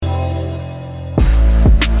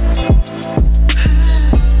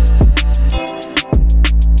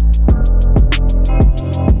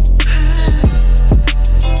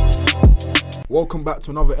welcome back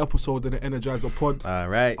to another episode of the Energizer Pod.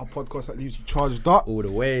 Alright. A podcast that leaves you charged up. All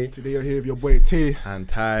the way. Today you're here with your boy Tay. And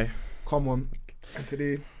Ty. Come on. And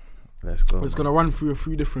today, let's go. we're just going to run through a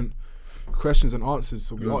few different questions and answers.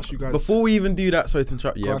 So we ask you guys. Before we even do that, sorry to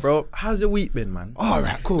interrupt you, bro. How's your week been, man?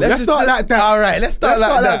 Alright, cool. Let's start like that. Alright, let's start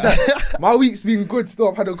like that. My week's been good still.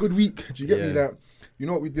 I've had a good week. Do you get me that? You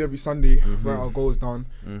know what we do every Sunday? Write our goals down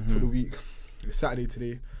for the week. It's Saturday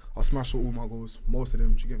today. I'll smash all my goals. Most of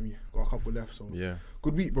them, do you get me? Got a couple left, so yeah.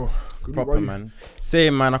 Good week, bro. Good Proper, week, man.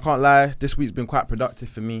 Same, man. I can't lie. This week's been quite productive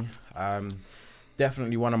for me.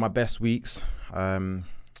 Definitely one of my best weeks.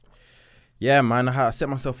 Yeah, man. I set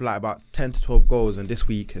myself like about 10 to 12 goals, and this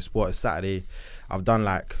week, it's Saturday. I've done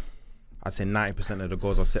like, I'd say 90% of the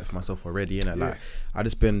goals I set for myself already, innit?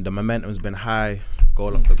 Like, the momentum's been high,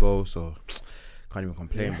 goal after goal, so can't even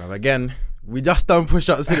complain, bro. Again, we just done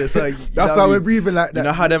push-ups in it, so that's how we're breathing like that. You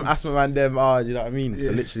know how them asthma man them are, you know what I mean? Yeah. So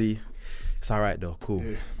literally, it's alright though, cool.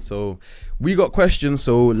 Yeah. So we got questions,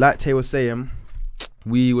 so like Tay was saying,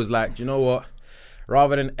 we was like, do you know what?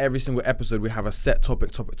 Rather than every single episode we have a set topic,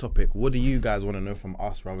 what do you guys want to know from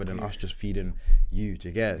us rather than us just feeding you, do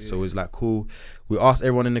you get it? So it's like, cool. We asked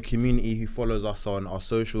everyone in the community who follows us on our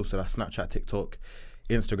socials, so that's Snapchat, TikTok,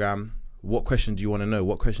 Instagram, what question do you want to know?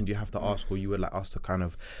 What question do you have to ask or you would like us to kind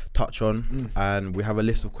of touch on? And we have a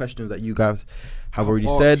list of questions that you guys have already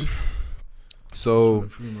said. So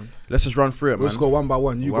let's just run through it, man. Let's go one by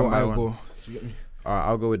one. You One go, by I'll one. go. Do you get me? All right,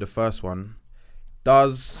 I'll go with the first one.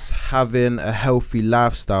 Does having a healthy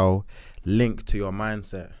lifestyle link to your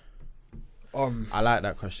mindset? I like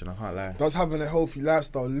that question, I can't lie. Does having a healthy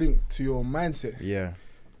lifestyle link to your mindset? Yeah.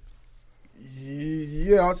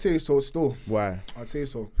 Yeah, I'd say so still. Why? I'd say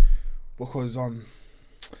so. Because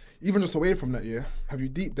even just away from that, have you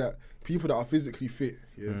deep that people that are physically fit,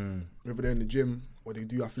 whether they're in the gym or they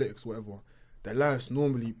do athletics, whatever, their life's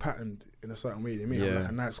normally patterned in a certain way. They may have like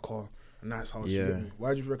a nice car, a nice house. You get me?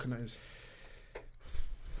 Why do you reckon that is?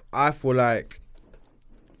 I feel like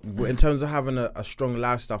in terms of having a strong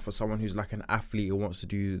lifestyle for someone who's like an athlete who wants to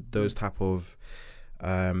do those type of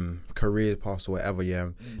career paths or whatever,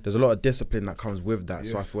 there's a lot of discipline that comes with that.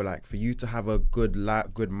 So I feel like for you to have a good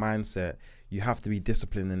mindset, you have to be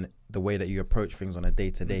disciplined in the way that you approach things on a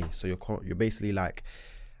day-to-day. So you're basically like,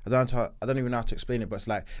 I don't even know how to explain it, but it's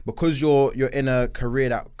like, because you're in a career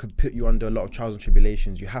that could put you under a lot of trials and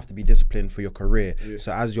tribulations, you have to be disciplined for your career.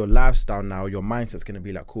 So as your lifestyle now, your mindset's going to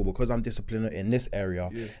be like, cool, because I'm disciplined in this area,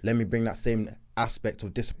 let me bring that same aspect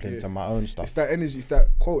of discipline to my own stuff. It's that energy, it's that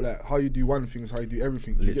quote, like, how you do one thing is how you do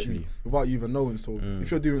everything. You get me? Without you even knowing. So if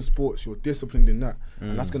you're doing sports, you're disciplined in that,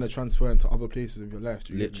 and that's going to transfer into other places of your life.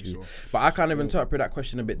 Do you get me? So, but I kind of interpret that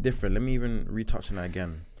question a bit different. Let me even retouch on that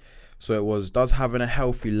again. So it was, does having a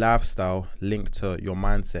healthy lifestyle link to your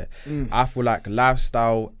mindset? I feel like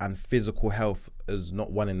lifestyle and physical health is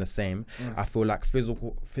not one and the same. I feel like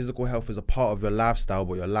physical health is a part of your lifestyle,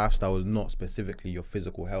 but your lifestyle is not specifically your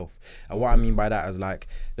physical health. And what I mean by that is, like,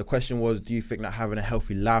 the question was, do you think that having a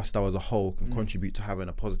healthy lifestyle as a whole can contribute to having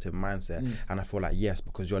a positive mindset? And I feel like yes,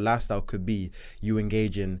 because your lifestyle could be you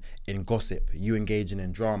engaging in gossip, you engaging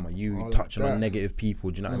in drama, you touching on negative people.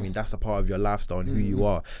 Do you know what I mean? That's a part of your lifestyle and who you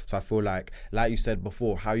are. So I feel like you said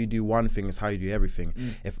before, how you do one thing is how you do everything.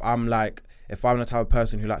 If I'm the type of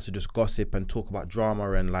person who likes to just gossip and talk about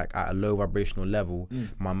drama and like at a low vibrational level,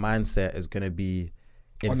 my mindset is going to be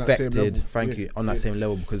infected, on that same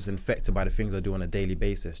level, because it's infected by the things I do on a daily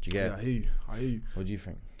basis. Do you get it? I hear you. What do you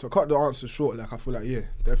think? To cut the answer short, like, I feel like,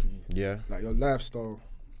 definitely. Yeah. Like, your lifestyle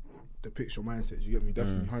depicts your mindset. You get me?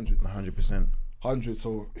 Definitely 100%. 100.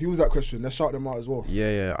 So who was that question? Let's shout them out as well.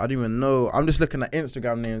 Yeah. I don't even know. I'm just looking at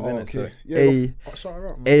Instagram names, innit? Okay. So shout her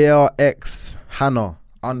out, man. ARX Hannah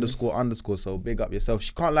 __. So big up yourself.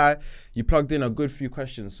 She can't lie. You plugged in a good few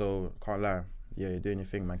questions, so can't lie. Yeah, you're doing your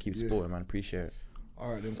thing, man. Keep supporting, man. Appreciate it.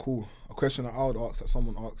 All right, then, cool. A question that I would ask, that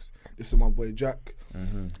someone asked. This is my boy Jack.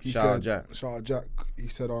 Shout out Jack. He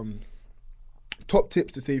said, top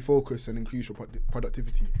tips to stay focused and increase your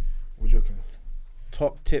productivity. What do you reckon?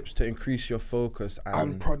 Top tips to increase your focus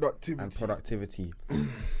and productivity.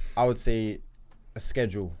 I would say a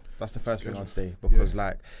schedule. That's the first thing I'd say, because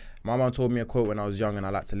like, my mum told me a quote when I was young, and I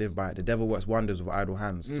like to live by it. The devil works wonders with idle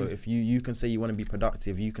hands. So if you can say you want to be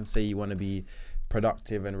productive, you can say you want to be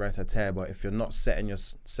productive and rat-a-tat, but if you're not setting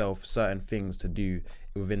yourself certain things to do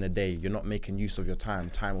within the day, you're not making use of your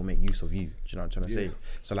time will make use of you. Do you know what I'm trying to say?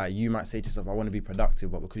 So like, you might say to yourself, I want to be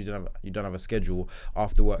productive, but because you don't have a schedule,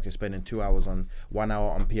 after work you're spending 2 hours on 1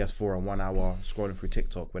 hour on PS4 and 1 hour scrolling through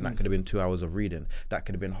TikTok, when that could have been 2 hours of reading. That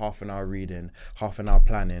could have been half an hour reading, half an hour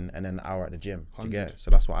planning, and then an hour at the gym. Do you get it?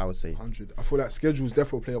 So that's what I would say. 100. I feel like schedules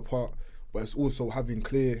definitely play a part but it's also having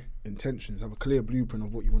clear intentions, have a clear blueprint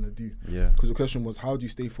of what you want to do. Yeah. Because the question was, how do you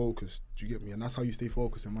stay focused? Do you get me? And that's how you stay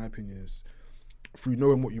focused, in my opinion, is through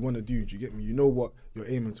knowing what you want to do. Do you get me? You know what you're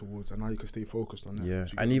aiming towards, and how you can stay focused on that. Yeah, Do you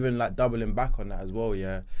get and me? even like doubling back on that as well.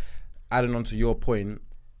 Yeah, adding on to your point,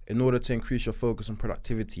 in order to increase your focus on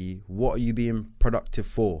productivity, what are you being productive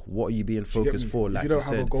for? What are you being Do you get focused me? for? If Like you don't you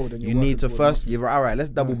have a said, goal, then you're you need to working towards first. nothing. All right, let's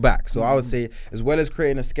double back. So I would say, as well as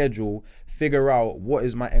creating a schedule, figure out what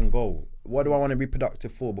is my end goal. What do I want to be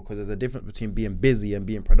productive for? Because there's a difference between being busy and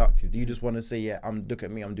being productive. Do you just want to say, yeah, look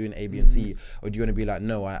at me, I'm doing A, B, and C, or do you want to be like,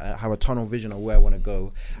 no, I have a tunnel vision of where I want to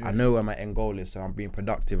go. I know where my end goal is, so I'm being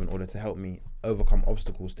productive in order to help me overcome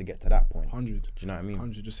obstacles to get to that point. 100. Do you know what I mean?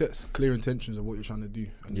 100. Just set clear intentions of what you're trying to do,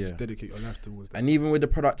 and Yeah. just dedicate your life towards that. And even with the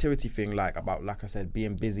productivity thing, like I said,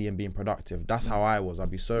 being busy and being productive, that's how I was.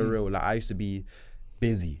 I'd be so real. Like I used to be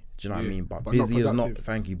busy. Do you know what I mean? But but not busy is not, productive.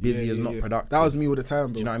 thank you, busy is not productive. That was me all the time,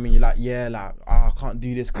 bro. Do you know what I mean? You're like, yeah, like, I can't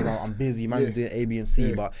do this because I'm busy. Man's doing A, B, and C.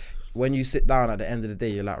 Yeah. But when you sit down at the end of the day,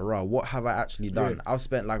 you're like, rah, what have I actually done? Yeah. I've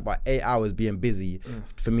spent like about 8 hours being busy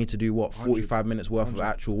for me to do what, 45 minutes worth of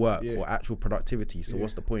actual work or actual productivity. So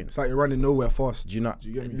what's the point? It's like you're running nowhere fast. Do you not? Do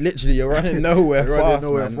you get me? Literally, you're running nowhere You're fast, running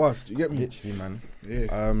nowhere man. fast. Do you get me? Literally, man.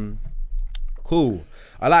 Yeah. Cool.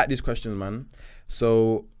 I like these questions, man.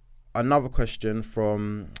 So another question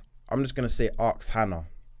from, I'm just gonna say Arx Hannah.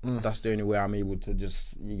 That's the only way I'm able to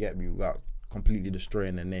just, you get me, without completely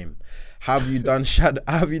destroying the name. Have you done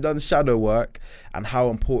shadow work, and how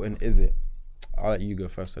important is it? I'll let you go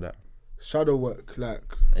first to that. Shadow work, like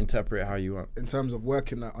Interpret it how you want. in terms of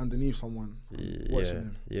working like underneath someone, watching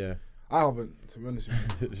them. Yeah. I haven't, to be honest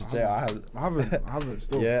with you. Yeah, I haven't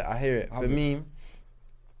still. Yeah, I hear it. For haven't. me,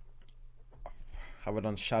 have I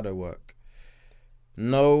done shadow work?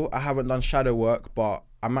 No, I haven't done shadow work, but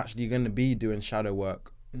I'm actually going to be doing shadow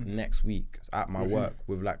work next week at my work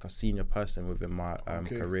with like a senior person within my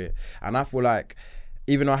career. And I feel like,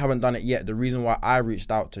 even though I haven't done it yet, the reason why I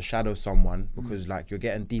reached out to shadow someone, because like you're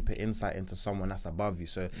getting deeper insight into someone that's above you.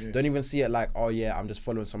 So don't even see it like, oh yeah, I'm just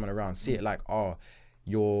following someone around. See it like, oh,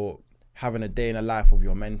 you're having a day in the life of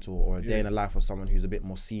your mentor, or a day in the life of someone who's a bit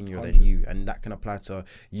more senior than you. And that can apply to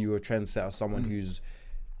you, a trendsetter, someone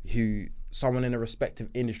someone in a respective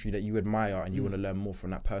industry that you admire and you want to learn more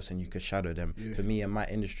from that person. You could shadow them. For me and my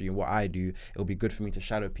industry and what I do, it'll be good for me to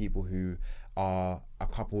shadow people who are a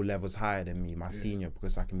couple levels higher than me, my senior,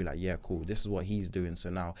 because I can be like, yeah, cool, this is what he's doing. So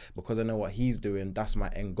now, because I know what he's doing, that's my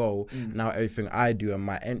end goal. Now everything I do and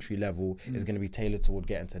my entry level is going to be tailored toward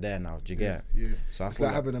getting to there now. Do you get? Yeah. So I It's feel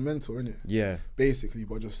like having a mentor, innit? yeah. Basically,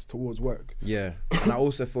 but just towards work. Yeah. And I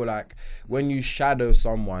also feel like when you shadow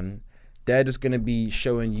someone, they're just going to be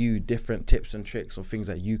showing you different tips and tricks or things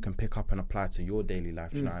that you can pick up and apply to your daily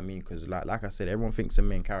life. You know what I mean? Because like I said, everyone thinks the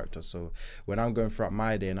main character. So when I'm going throughout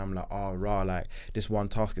my day and I'm like, oh, rah, like this one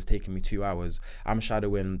task is taking me 2 hours, I'm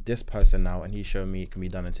shadowing this person now and he's showing me it can be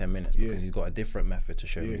done in 10 minutes because he's got a different method to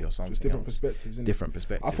show me or something. Just different else. perspectives, innit? Different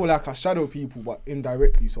perspectives. I feel like I shadow people, but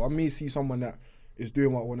indirectly. So I may see someone that is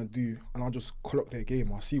doing what I want to do, and I'll just clock their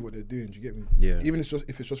game. I'll see what they're doing. Do you get me? Yeah. Even if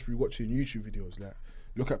it's just through watching YouTube videos, like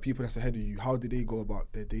look at people that's ahead of you. How did they go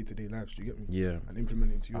about their day-to-day lives? Do you get me? Yeah. And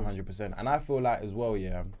implement it into yours. 100%. And I feel like as well,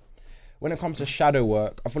 yeah, when it comes to shadow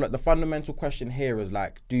work, I feel like the fundamental question here is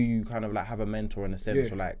like, do you kind of like have a mentor in a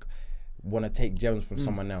sense, or like want to take gems from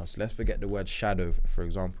someone else? Let's forget the word shadow, for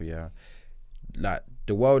example, yeah. Like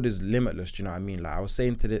the world is limitless, do you know what I mean? Like I was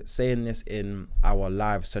saying this in our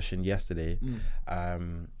live session yesterday,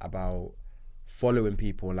 about following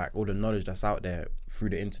people and like all the knowledge that's out there through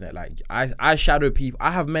the internet. Like I shadow people. I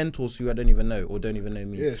have mentors who I don't even know or don't even know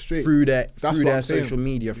me. Yeah, straight. Through their I'm social saying.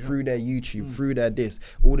 media, through their YouTube, through their this,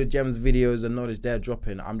 all the gems, videos and knowledge they're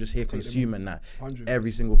dropping. I'm just here consuming that 100.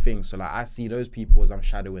 every single thing. So like I see those people as I'm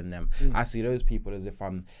shadowing them. I see those people as if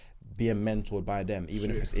I'm being mentored by them,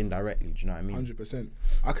 even if it's indirectly. Do you know what I mean? 100%.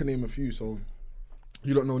 I can name a few. So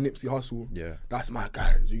you don't know Nipsey Hussle. Yeah. That's my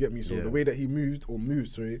guy. Do you get me? So Yeah. the way that he moves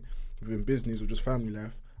within business or just family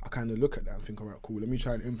life, I kind of look at that and think, all right, cool, let me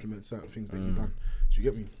try and implement certain things that you've done. Do you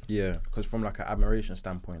get me? Yeah, because from like an admiration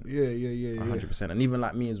standpoint. Yeah. 100%. And even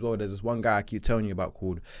like me as well, there's this one guy I keep telling you about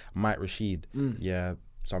called Mike Rashid. Yeah,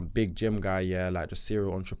 some big gym guy, yeah, like just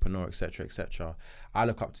serial entrepreneur, etc., etc. I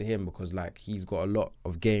look up to him because like he's got a lot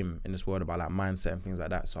of game in this world about like mindset and things like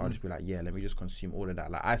that. So I'll just be like, yeah, let me just consume all of that.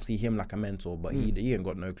 Like I see him like a mentor, but he ain't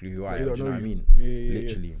got no clue who I am. Do you know what I mean? Yeah.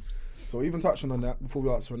 Literally. So even touching on that, before we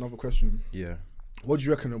answer another question, Yeah. what do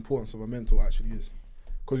you reckon the importance of a mentor actually is?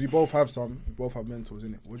 Because we both have mentors,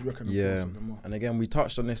 innit? What do you reckon? The Yeah, importance of them are? and again, we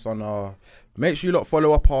touched on this on our. Make sure you lot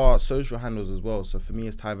follow up our social handles as well. So for me,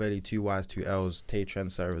 it's Tyverley, 2 Ys, 2 Ls, Tay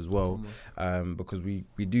Trendsetter as well, because we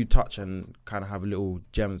do touch and kind of have little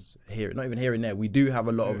gems here, not even here and there. We do have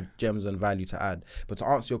a lot of gems and value to add. But to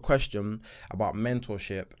answer your question about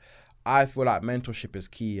mentorship, I feel like mentorship is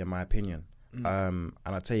key in my opinion. And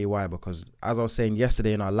I'll tell you why, because as I was saying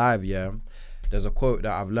yesterday in our live, there's a quote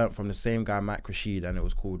that I've learnt from the same guy, Mike Rashid, and it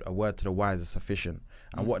was called "A word to the wise is sufficient."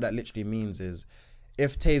 And what that literally means is,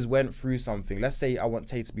 if Taze went through something, let's say I want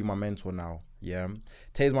Tay to be my mentor now,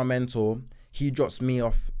 Tay's my mentor, he drops me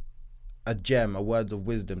off a gem, a word of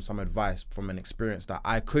wisdom, some advice from an experience that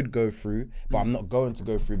I could go through, but I'm not going to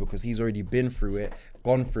go through because he's already been through it,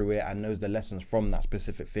 gone through it, and knows the lessons from that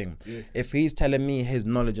specific thing. If he's telling me his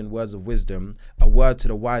knowledge and words of wisdom, a word to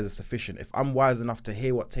the wise is sufficient. If I'm wise enough to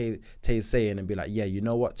hear what Tay is saying and be like, yeah, you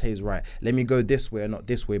know what, Tay's right, let me go this way and not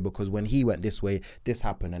this way, because when he went this way, this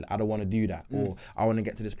happened and I don't want to do that, or I want to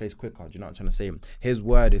get to this place quicker. Do you know what I'm trying to say? His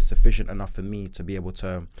word is sufficient enough for me to be able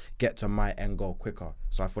to get to my end goal quicker.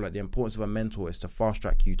 So I feel like the importance of a mentor is to fast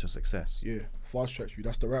track you to success. Yeah, fast track you.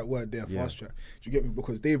 That's the right word there, fast track. Do you get me?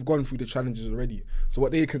 Because they've gone through the challenges already. So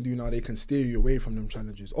what they can do now, they can steer you away from them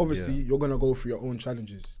challenges. Obviously, you're going to go through your own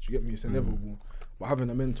challenges. Do you get me? It's inevitable. But having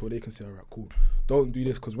a mentor, they can say, all right, cool, don't do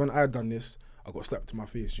this. Because when I done this, I got slapped in my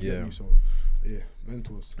face. Do you get me? So, yeah,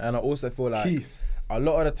 mentors. And I also feel like a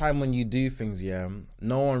lot of the time when you do things,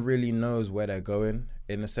 no one really knows where they're going.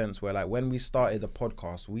 In a sense where, like, when we started the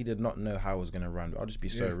podcast, we did not know how it was going to run. I'll just be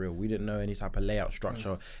so real. We didn't know any type of layout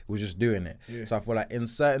structure. We were just doing it. So I feel like in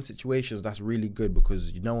certain situations, that's really good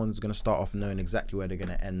because no one's going to start off knowing exactly where they're going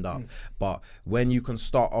to end up. But when you can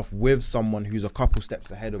start off with someone who's a couple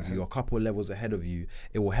steps ahead of you, a couple levels ahead of you,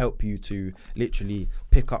 it will help you to literally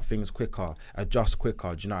pick up things quicker, adjust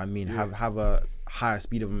quicker. Do you know what I mean? Have a higher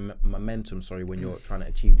speed of momentum, when you're trying to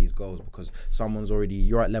achieve these goals, because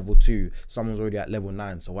you're at level 2, someone's already at level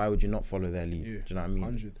 9, so why would you not follow their lead? Do you know what I mean?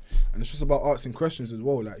 100. And it's just about asking questions as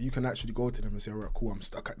well. Like, you can actually go to them and say, all right, cool, I'm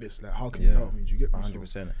stuck at this, like, how can you help me? Do you get me?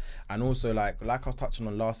 100%. And also, like I was touching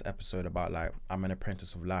on last episode about, like, I'm an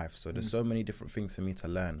apprentice of life, so there's so many different things for me to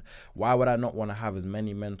learn. Why would I not want to have as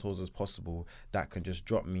many mentors as possible that can just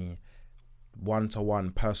drop me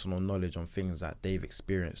one-to-one personal knowledge on things that they've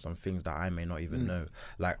experienced, on things that I may not even know?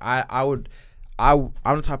 Like, I'm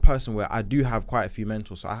the type of person where I do have quite a few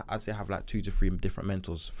mentors. So I'd say I have like 2 to 3 different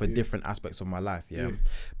mentors for different aspects of my life.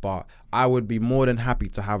 But I would be more than happy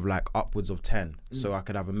to have like upwards of 10. So I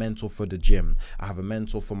could have a mentor for the gym. I have a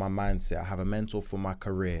mentor for my mindset. I have a mentor for my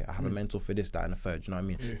career. I have a mentor for this, that, and the third. You know what I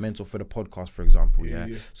mean? Mentor for the podcast, for example.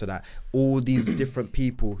 So that all these different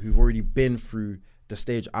people who've already been through the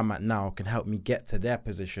stage I'm at now can help me get to their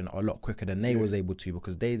position a lot quicker than they was able to,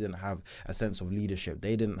 because they didn't have a sense of leadership.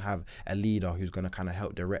 They didn't have a leader who's going to kind of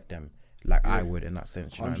help direct them like I would in that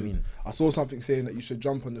sense. You know what I mean? I saw something saying that you should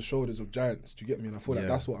jump on the shoulders of giants. Do you get me? And I feel like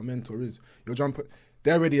that's what a mentor is. You're jumping.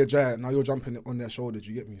 They're already a giant. Now you're jumping on their shoulders. Do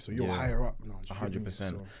you get me? So you're higher up now. 100%.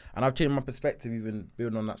 So. And I've changed my perspective, even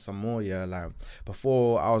building on that some more. Like,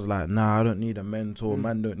 before I was like, nah, I don't need a mentor.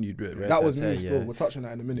 Man, don't need it. That was me still. We're touching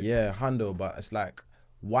that in a minute. Yeah, handle. But it's like,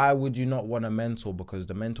 why would you not want a mentor? Because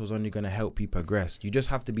the mentor's only going to help you progress. You just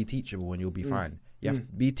have to be teachable and you'll be fine. You have to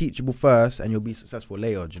be teachable first and you'll be successful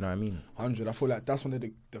later. Do you know what I mean? 100. I feel like that's one of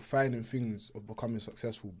the defining things of becoming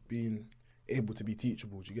successful, being able to be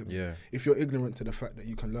teachable. Do you get me? Yeah. If you're ignorant to the fact that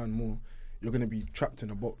you can learn more, you're going to be trapped in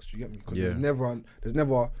a box. Do you get me? Because there's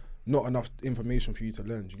never not enough information for you to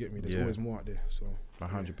learn. Do you get me? There's always more out there. So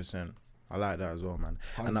 100%. I like that as well, man.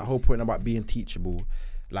 100. And that whole point about being teachable,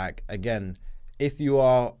 like, again, if you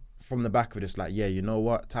are from the back of this, like, yeah, you know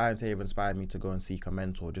what, Ty and Tay have inspired me to go and seek a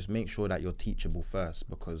mentor, just make sure that you're teachable first,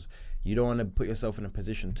 because you don't want to put yourself in a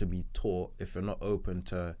position to be taught if you're not open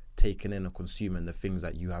to taking in and consuming the things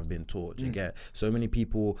that you have been taught. You get so many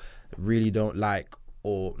people really don't like,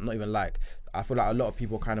 or not even like, I feel like a lot of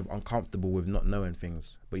people are kind of uncomfortable with not knowing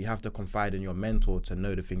things, but you have to confide in your mentor to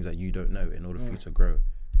know the things that you don't know in order for you to grow.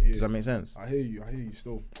 Does that make sense? I hear you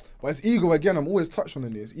still. But it's ego again. I'm always touched on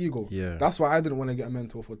it. It's ego. Yeah. That's why I didn't want to get a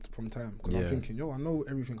mentor from time. Because I'm thinking, I know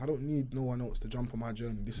everything. I don't need no one else to jump on my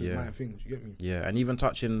journey. This is my thing. Do you get me? Yeah. And even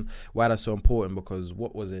touching why that's so important, because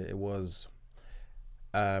what was it? It was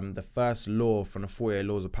the first law from the 48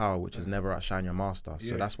 laws of power, which is never outshine your master.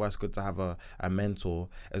 So that's why it's good to have a mentor,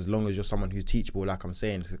 as long as you're someone who's teachable, like I'm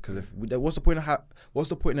saying. Because what's the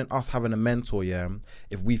point in us having a mentor,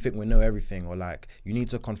 if we think we know everything? Or like, you need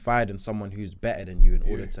to confide in someone who's better than you in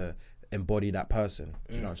order to embody that person.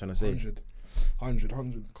 Do you know what I'm trying to say?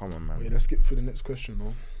 100. Come on, man. Wait, let's skip through the next question,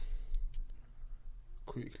 though.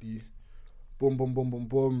 Quickly. Boom, boom, boom, boom,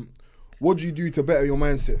 boom. What do you do to better your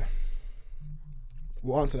mindset?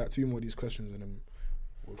 We'll answer like 2 more of these questions and then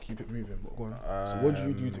we'll keep it moving. But go on. So what do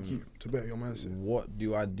you do to better your mindset? What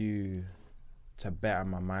do I do to better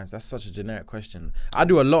my mindset? That's such a generic question. I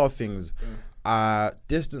do a lot of things. I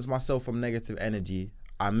distance myself from negative energy.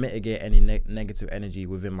 I mitigate any negative energy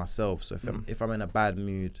within myself. So if I'm in a bad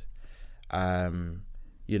mood,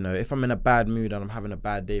 if I'm in a bad mood and I'm having a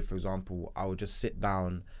bad day, for example, I will just sit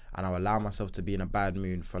down and I'll allow myself to be in a bad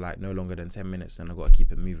mood for like no longer than 10 minutes, and I got to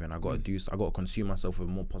keep it moving. I got to consume myself with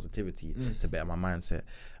more positivity to better my mindset.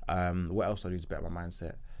 What else do I do to better my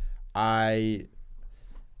mindset? I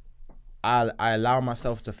allow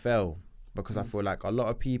myself to fail, because I feel like a lot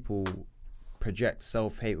of people project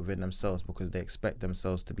self-hate within themselves because they expect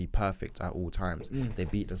themselves to be perfect at all times. They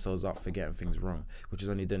beat themselves up for getting things wrong, which is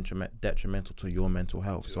only detrimental to your mental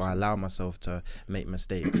health. So I allow myself to make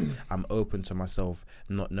mistakes. I'm open to myself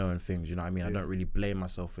not knowing things, you know what I mean? I don't really blame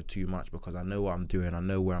myself for too much because I know what I'm doing, I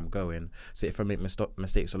know where I'm going. So if I make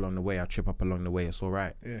mistakes along the way, I trip up along the way, it's all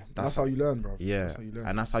right. Yeah, that's how you learn, bro. Yeah, that's how you learn.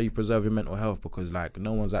 And that's how you preserve your mental health, because like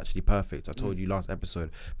no one's actually perfect. I told you last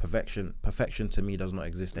episode, perfection to me does not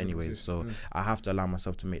exist anyways. So I have to allow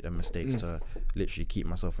myself to make them mistakes to literally keep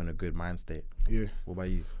myself in a good mind state. Yeah. What about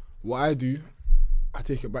you? What I do, I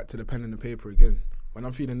take it back to the pen and the paper again. When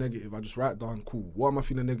I'm feeling negative, I just write down, cool, what am I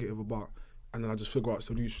feeling negative about? And then I just figure out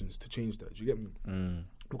solutions to change that. Do you get me?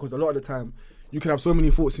 Because a lot of the time, you can have so many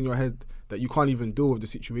thoughts in your head that you can't even deal with the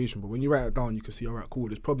situation. But when you write it down, you can see, all right, cool,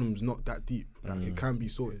 this problem's not that deep. Like, it can be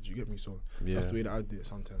sorted. Do you get me? So that's the way that I do it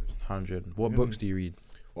sometimes. 100. What books do you read?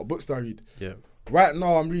 What books do I read? Yeah. Right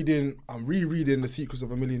now, I'm rereading The Secrets of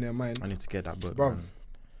a Millionaire Mind. I need to get that book, bro. Man.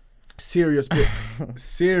 Serious book.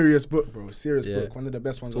 Serious book, bro. Serious book. One of the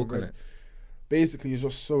best ones I've read. It. Basically, it's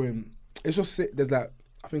just showing, there's like,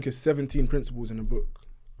 I think it's 17 principles in the book.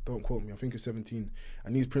 Don't quote me. I think it's 17.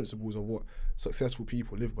 And these principles are what successful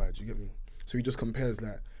people live by. Do you get me? So he just compares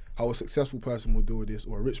like how a successful person will deal with this,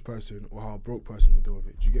 or a rich person, or how a broke person will deal with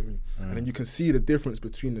it. Do you get me? And then you can see the difference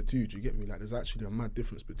between the two. Do you get me? Like, there's actually a mad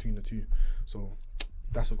difference between the two. So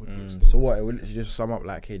that's a good book. So what? It will literally just sum up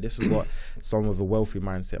like, hey, this is what someone with a wealthy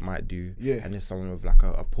mindset might do. Yeah. And this someone with like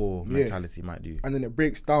a poor mentality might do. And then it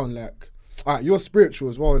breaks down like, all right, you're spiritual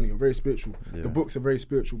as well, and you're very spiritual. Yeah. The book's a very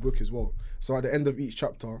spiritual book as well. So at the end of each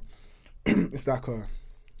chapter, it's like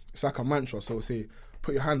a mantra. So say,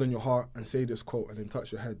 put your hand on your heart and say this quote, and then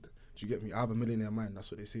touch your head. Do you get me? I have a millionaire mind. That's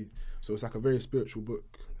what they say. So it's like a very spiritual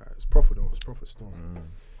book. It's proper though. It's proper stuff.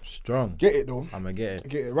 Strong. Get it though. I'ma get it.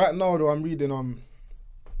 Get it. Right now though, I'm reading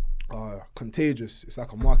Contagious. It's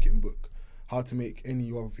like a marketing book. How to make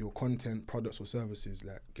any of your content, products or services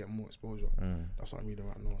like get more exposure. That's what I'm reading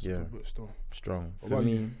right now. It's a good book still. Strong. What For about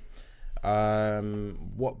me,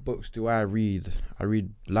 what books do I read? I read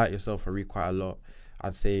Like Yourself. I read quite a lot.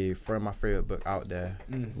 I'd say throw my favorite book out there.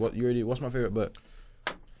 What's my favorite book?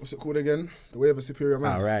 What's it called again? The Way of a Superior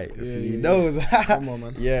Man. All right. Yeah, So yeah, he knows. Come on,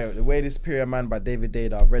 man. Yeah, The Way of the Superior Man by David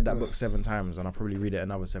Dada. I've read that book 7 times, and I'll probably read it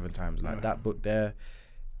another 7 times. Like that book there,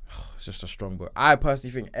 it's just a strong book. I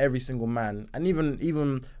personally think every single man, and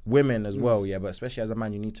even women as well, but especially as a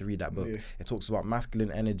man, you need to read that book. Yeah. It talks about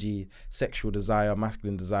masculine energy, sexual desire,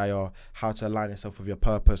 masculine desire, how to align yourself with your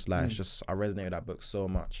purpose. Like it's just, I resonate with that book so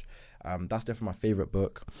much. That's definitely my favorite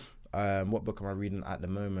book. What book am I reading at the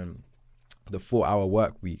moment? The 4-Hour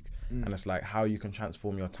Work Week. And it's like how you can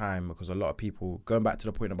transform your time, because a lot of people, going back to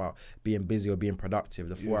the point about being busy or being productive,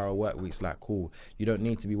 the 4-hour work week's like, cool, you don't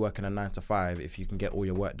need to be working a 9 to 5 if you can get all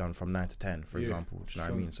your work done from 9 to 10, for example. Do you know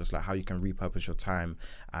what I mean? So it's like how you can repurpose your time.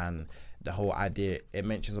 And the whole idea, it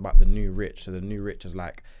mentions about the new rich. So the new rich is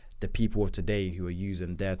like the people of today who are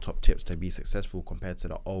using their top tips to be successful compared to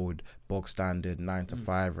the old bog standard 9 to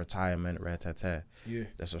 5 retirement rare-tete. Yeah,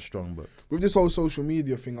 that's a strong book. With this whole social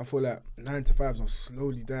media thing, I feel like 9 to 5s are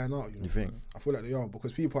slowly dying out. You think? I feel like they are,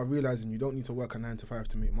 because people are realizing you don't need to work a 9 to 5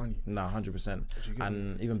 to make money. Nah, 100%.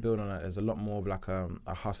 And even building on that, there's a lot more of like a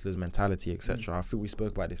hustler's mentality, etc. I think we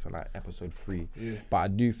spoke about this in like episode 3. Yeah. But I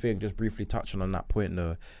do think, just briefly touching on that point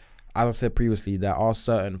though, as I said previously, there are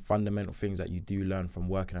certain fundamental things that you do learn from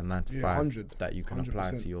working a 9 to 5 100, that you can 100%.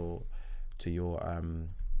 apply to your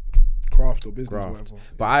craft or business or whatever.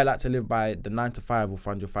 But I like to live by the 9 to 5 will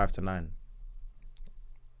fund your 5 to 9.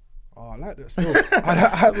 Oh, I like that still. I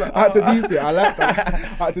had to deep it. I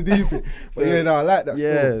had to deep it. So I like that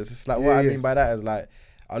still. Yeah, it's like what I mean by that is like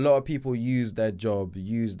a lot of people use their job,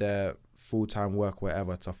 use their full-time work,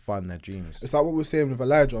 whatever, to fund their dreams. It's like what we're saying with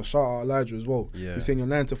Elijah. Shout out Elijah as well. Yeah. We're saying your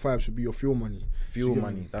 9 to 5 should be your fuel money. Fuel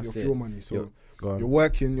money, that's your it. fuel money. So Go on. you're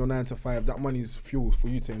working your 9 to 5. That money is fuel for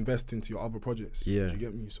you to invest into your other projects. Yeah. Do you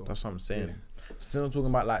get me? So That's what I'm saying. Yeah. Still talking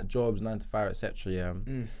about like jobs, 9 to 5, etc. Yeah.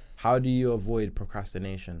 How do you avoid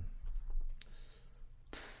procrastination?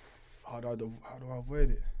 How do I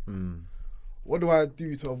avoid it? What do I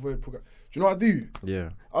do to avoid procrastination? Do you know what I do? Yeah.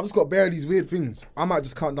 I've just got bare these weird things. I might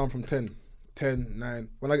just count down from 10, 9.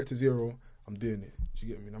 When I get to 0, I'm doing it. Do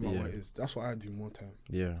you get me? No matter what it is. That's what I do more time.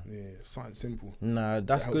 Yeah. Yeah, something simple. No,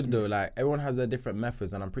 that's helps good though. Like everyone has their different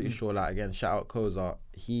methods, and I'm pretty sure, like again, shout out Koza.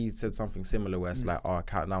 He said something similar where it's like, oh,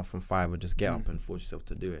 count down from 5 or just get up and force yourself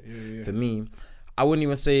to do it. Yeah. For me, I wouldn't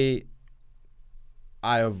even say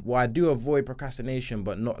I do avoid procrastination,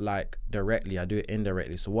 but not like directly. I do it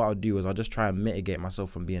indirectly. So what I'll do is I'll just try and mitigate myself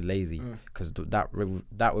from being lazy, because that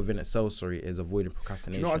within itself, is avoiding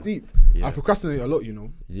procrastination. Do you know what I deep? Yeah. I procrastinate a lot, you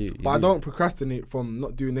know. But I don't procrastinate from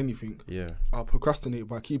not doing anything. Yeah. I procrastinate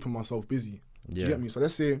by keeping myself busy. Do you get me? So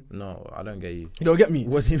let's say... No, I don't get you. You don't get me?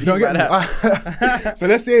 What do you don't mean get by that? So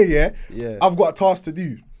let's say, Yeah. I've got a task to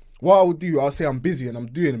do. What I'll do, I'll say I'm busy and I'm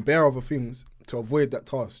doing bare other things to avoid that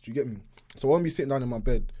task. Do you get me? So I won't be sitting down in my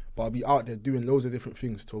bed, but I'll be out there doing loads of different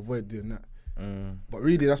things to avoid doing that. But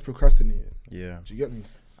really, that's procrastinating. Yeah. Do you get me?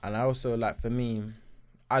 And I also, like, for me,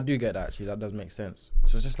 I do get that, actually. That does make sense.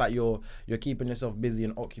 So it's just like you're keeping yourself busy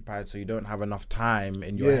and occupied, so you don't have enough time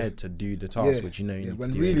in your head to do the task, which you know you need when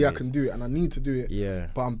to do really anyways. I can do it and I need to do it. Yeah.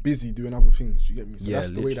 But I'm busy doing other things. Do you get me? So Yeah,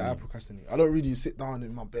 that's the way that I literally. procrastinate. I don't really sit down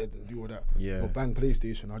in my bed and do all that. Yeah. Or bang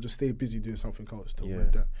PlayStation. I just stay busy doing something else to Yeah.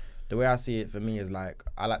 avoid that. The way I see it for me is like,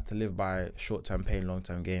 I like to live by short-term pain,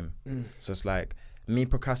 long-term gain. So it's like, me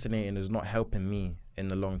procrastinating is not helping me in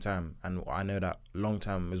the long term. And I know that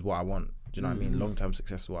long-term is what I want. Do you know what I mean? Long-term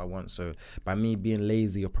success is what I want. So by me being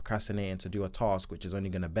lazy or procrastinating to do a task which is only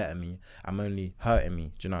going to better me, I'm only hurting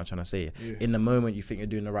me. Do you know what I'm trying to say? Yeah. In the moment, you think you're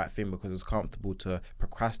doing the right thing because it's comfortable to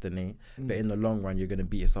procrastinate. But in the long run, you're going to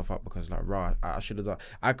beat yourself up because like, right, I should have done.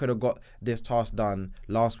 I could have got this task done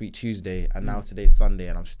last week, Tuesday, and now today's Sunday,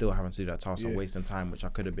 and I'm still having to do that task. I'm wasting time, which I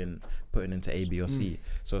could have been putting into A, B, or C.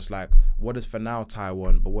 So it's like, what is for now Ty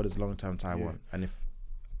want, but what is long-term Ty want? And if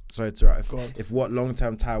what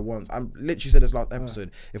long-term Ty wants, I'm literally said this last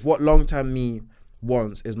episode, if what long-term me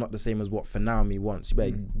wants is not the same as what for now me wants, you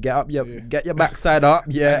better get your backside up,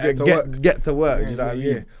 and get to work. You know what I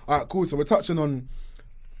mean? All right, cool. So we're touching on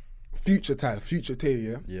future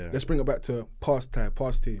Tay, yeah? Let's bring it back to past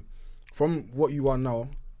Tay. From what you are now,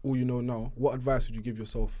 all you know now, what advice would you give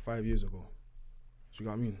yourself 5 years ago? Do you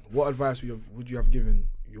know what I mean? What advice would you have given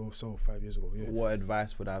yourself 5 years ago? Yeah. What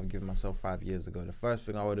advice would I have given myself 5 years ago? The first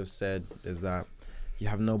thing I would have said is that you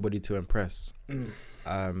have nobody to impress.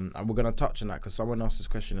 And we're going to touch on that because someone asked this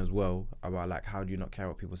question as well about like, how do you not care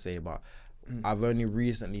what people say? But I've only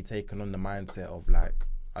recently taken on the mindset of like,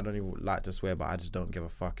 I don't even like to swear, but I just don't give a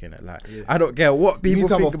fuck in it. Like, I don't care what people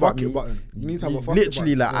think about me. You need to have a fuck it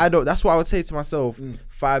literally, button. like, I don't. That's what I would say to myself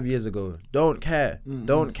 5 years ago. Don't care.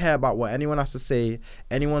 Don't care about what anyone has to say,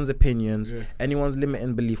 anyone's opinions, anyone's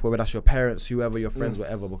limiting belief, whether that's your parents, whoever, your friends,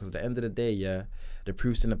 whatever. Because at the end of the day, the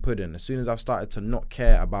proof's in the pudding. As soon as I've started to not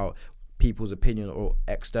care about people's opinion or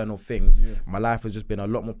external things, my life has just been a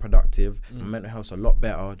lot more productive. My mental health's a lot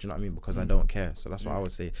better. Do you know what I mean? Because I don't care. So that's what I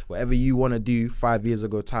would say. Whatever you want to do 5 years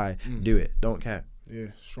ago, Ty, do it. Don't care. Yeah,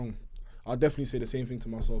 strong. I'll definitely say the same thing to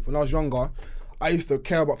myself. When I was younger, I used to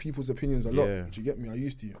care about people's opinions a lot. Do you get me? I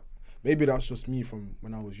used to. Maybe that's just me from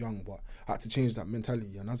when I was young, but I had to change that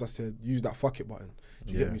mentality. And as I said, use that fuck it button.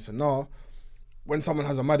 Do you get me? So now, when someone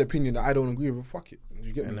has a mad opinion that I don't agree with, fuck it. Do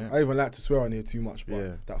you get me? I even like to swear on here too much,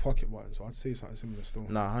 but that fuck it button. So I'd say something similar still.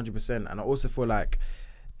 Nah, 100%. And I also feel like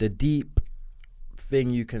the deep thing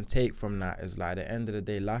you can take from that is like, at the end of the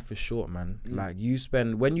day, life is short, man. Like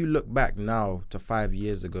when you look back now to 5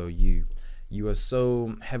 years ago, you were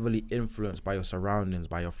so heavily influenced by your surroundings,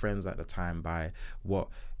 by your friends at the time, by what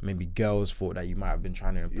maybe girls thought that you might have been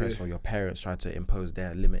trying to impress, or your parents tried to impose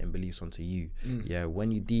their limiting beliefs onto you. When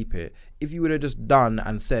you deep it, if you would have just done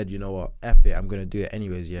and said, you know what, F it, I'm going to do it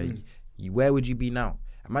anyways, where would you be now?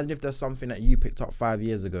 Imagine if there's something that you picked up 5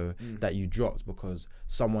 years ago that you dropped because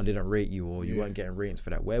someone didn't rate you or you weren't getting ratings for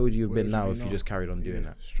that. Where would you have been now if you just carried on doing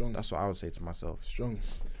that? Strong. That's what I would say to myself. Strong.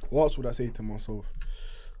 What else would I say to myself?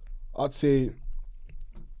 I'd say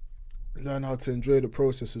learn how to enjoy the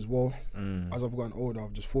process as well. As I've gotten older,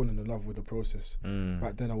 I've just fallen in love with the process.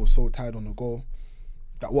 Back then I was so tired on the goal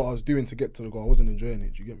that what I was doing to get to the goal, I wasn't enjoying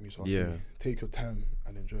it. Do you get me? So I say, take your time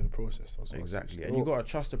and enjoy the process. Exactly. And you got to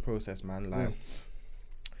trust the process, man. Like,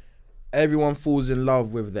 everyone falls in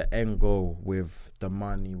love with the end goal, with the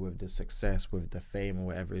money, with the success, with the fame, or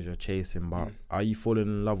whatever it is you're chasing. But are you falling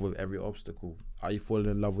in love with every obstacle? Are you falling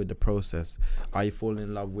in love with the process? Are you falling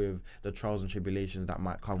in love with the trials and tribulations that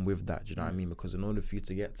might come with that? Do you know what I mean? Because in order for you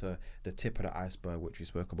to get to the tip of the iceberg, which we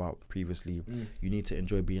spoke about previously, you need to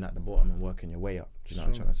enjoy being at the bottom and working your way up. Do you know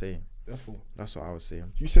what I'm trying to say? Therefore, that's what I would say.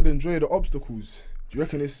 You said enjoy the obstacles. Do you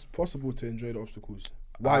reckon it's possible to enjoy the obstacles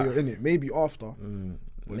while you're in it? Maybe after.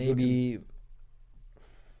 Maybe.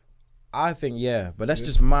 I think, yeah. But that's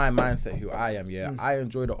just my mindset, who I am, yeah. I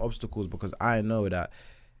enjoy the obstacles because I know that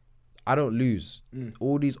I don't lose.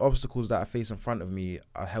 All these obstacles that I face in front of me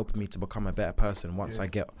are helping me to become a better person once I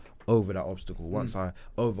get over that obstacle, once I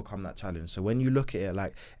overcome that challenge. So when you look at it,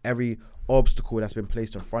 like, every obstacle that's been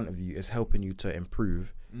placed in front of you is helping you to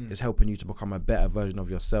improve, is helping you to become a better version of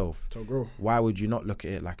yourself. To grow. Why would you not look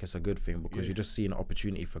at it like it's a good thing? Because you're just seeing an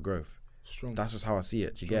opportunity for growth. Strong. That's just how I see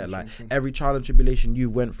it. You get it? Like, strong. every trial and tribulation you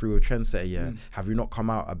went through a trendsetter, have you not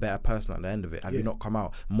come out a better person at the end of it? Have you not come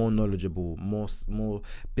out more knowledgeable, more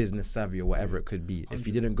business savvy, or whatever it could be? 100. If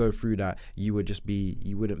you didn't go through that, you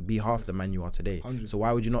wouldn't be half the man you are today. 100. So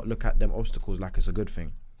why would you not look at them obstacles like it's a good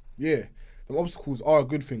thing? Yeah, them obstacles are a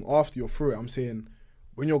good thing after you're through it. I'm saying,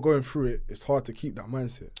 when you're going through it, it's hard to keep that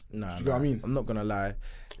mindset. Nah, do you know what I mean? I'm not gonna lie.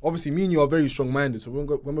 Obviously, me and you are very strong-minded, so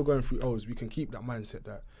when we're going through L's, we can keep that mindset.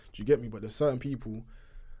 That, do you get me? But there's certain people,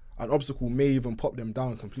 an obstacle may even pop them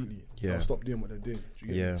down completely. Yeah. They'll stop doing what they're doing. Do you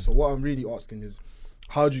get Yeah. me? So what I'm really asking is,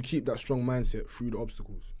 how do you keep that strong mindset through the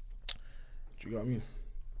obstacles? Do you get what I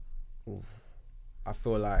mean? I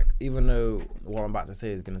feel like, even though what I'm about to say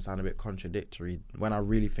is going to sound a bit contradictory, when I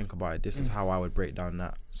really think about it, this is how I would break down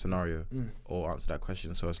that scenario or answer that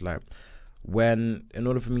question. So it's like, in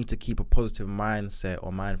order for me to keep a positive mindset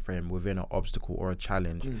or mind frame within an obstacle or a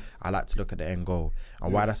challenge, I like to look at the end goal.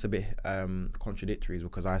 And why that's a bit contradictory is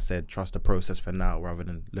because I said trust the process for now rather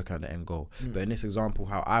than looking at the end goal. But in this example,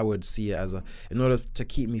 how I would see it as in order to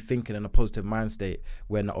keep me thinking in a positive mind state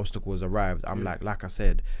when the obstacle has arrived, I'm like I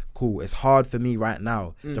said, cool, it's hard for me right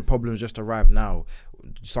now. The problem's just arrived now.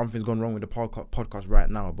 Something's gone wrong with the podcast right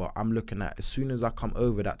now, but I'm looking at, as soon as I come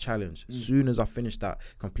over that challenge, as soon as I finish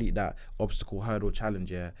complete that obstacle hurdle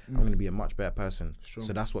challenge, I'm going to be a much better person. Strong.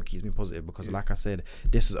 So that's what keeps me positive, because like I said,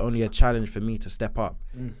 this is only a challenge for me to step up.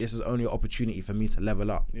 This is only an opportunity for me to level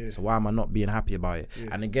up. So why am I not being happy about it?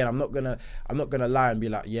 And again, I'm not gonna lie and be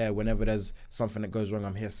like, whenever there's something that goes wrong,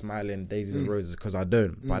 I'm here smiling daisies and roses, because I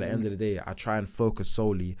don't. By the end of the day, I try and focus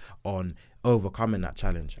solely on overcoming that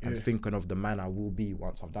challenge and thinking of the man I will be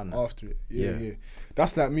once I've done that. After it, yeah.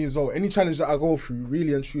 That's like me as well. Any challenge that I go through,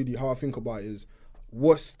 really and truly, how I think about it is,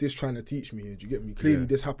 what's this trying to teach me? Do you get me? Clearly,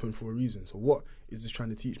 this happened for a reason. So what is this trying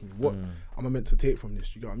to teach me? What am I meant to take from this?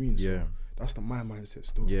 Do you get what I mean? So that's my mindset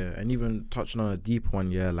still. Yeah, and even touching on a deep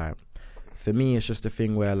one, like, for me, it's just a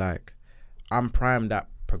thing where, like, I'm primed at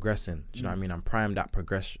progressing. Do you know what I mean? I'm primed at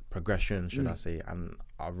progression, should I say? And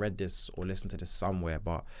I read this or listened to this somewhere,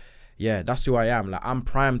 but yeah, that's who I am. Like, I'm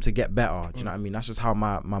primed to get better. Do you know what I mean? That's just how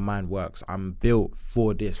my mind works. I'm built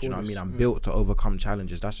for this. Do you know what I mean? I'm built to overcome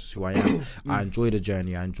challenges. That's just who I am. I enjoy the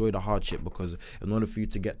journey. I enjoy the hardship, because in order for you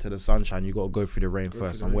to get to the sunshine, you got to go through the rain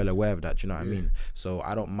first. I'm well aware of that. Do you know what I mean? So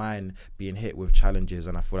I don't mind being hit with challenges,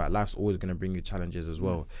 and I feel like life's always going to bring you challenges as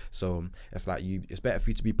well. So it's like, it's better for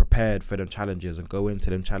you to be prepared for them challenges and go into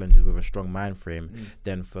them challenges with a strong mind frame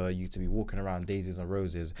than for you to be walking around daisies and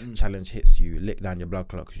roses. Challenge hits you, lick down your blood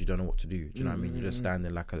clot because you don't know what to do. Do you know what I mean? You're just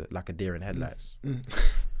standing like a deer in headlights.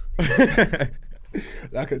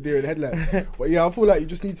 Like a deer in headlights. But yeah, I feel like you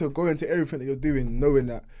just need to go into everything that you're doing knowing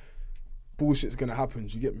that bullshit's gonna happen.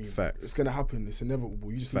 Do you get me? Facts. It's gonna happen. It's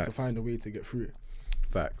inevitable. You just need to find a way to get through it.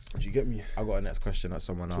 Facts. Do you get me? I got a next question that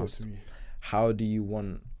someone asked. Talk to me. How do you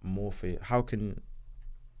want more for you?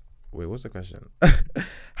 Wait, what's the question?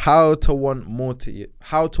 How to want more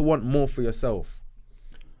for yourself.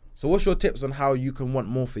 So what's your tips on how you can want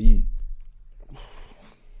more for you?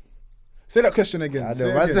 Say that question again. I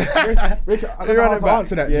Say know, it again. I don't know how to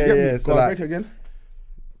answer that. Yeah, you get yeah. me? So Go on, like, break it again.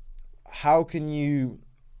 How can you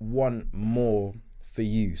want more for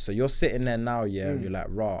you? So you're sitting there now, and you're like,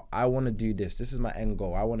 I want to do this. This is my end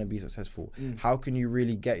goal. I want to be successful. How can you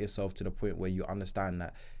really get yourself to the point where you understand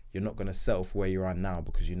that you're not going to settle for where you are now,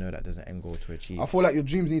 because you know that there's an end goal to achieve? I feel like your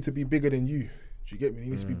dreams need to be bigger than you. Do you get me? They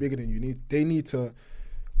need to be bigger than you. They need to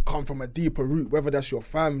come from a deeper root, whether that's your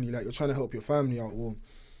family, like you're trying to help your family out, or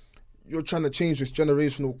you're trying to change this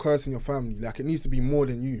generational curse in your family. Like, it needs to be more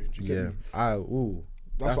than you. Do you get me?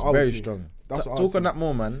 That's what I would very say. strong. That's what I would Talk on say. that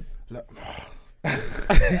more, man. Like,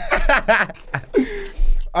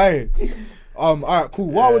 all right, cool.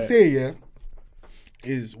 What I would say,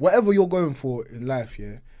 is whatever you're going for in life,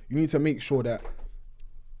 you you need to make sure that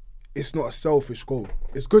it's not a selfish goal.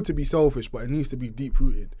 It's good to be selfish, but it needs to be deep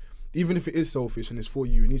rooted. Even if it is selfish and it's for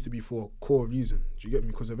you, it needs to be for a core reason. Do you get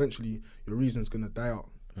me? Because eventually your reason's gonna die out.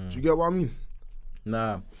 Do you get what I mean?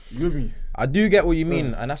 Nah. You with me? I do get what you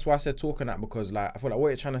mean, and that's why I said talking that, because like I feel like what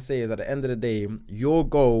you're trying to say is at the end of the day, your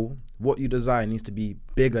goal, what you desire, needs to be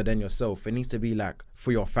bigger than yourself. It needs to be like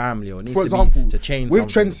for your family, or it needs For to example, be to change with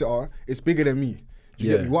something Trendsetter, it's bigger than me. Do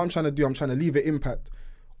you get me? What I'm trying to do, I'm trying to leave an impact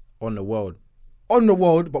on the world. on the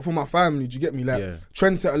world, but for my family. Do you get me? Like Yeah.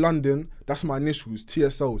 Trendsetter London, that's my initials,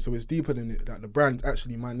 TSL. So it's deeper than it. Like the brand's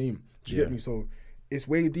actually my name. Do you get me? So it's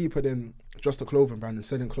way deeper than just a clothing brand and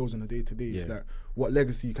selling clothes on a day to day. It's like, what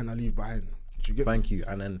legacy can I leave behind? Do you get me? Thank you.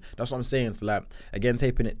 And then that's what I'm saying. So like, again,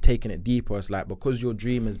 taking it deeper, it's like, because your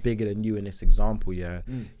dream is bigger than you in this example, you're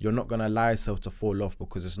not gonna allow yourself to fall off,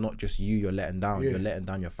 because it's not just you you're letting down. You're letting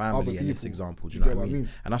down your family in this example. Do you know what I mean?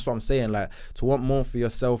 And that's what I'm saying. Like, to want more for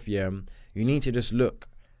yourself, you need to just look.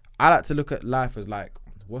 I like to look at life as like,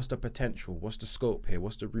 what's the potential? What's the scope here?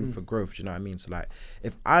 What's the room for growth? Do you know what I mean? So like,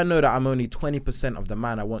 if I know that I'm only 20% of the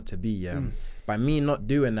man I want to be, by me not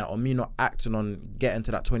doing that, or me not acting on getting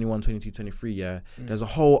to that 21, 22, 23, there's a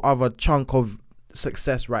whole other chunk of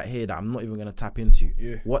success right here that I'm not even gonna tap into.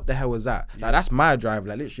 What the hell is that? Like, that's my drive.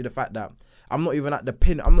 Like, literally the fact that I'm not even at the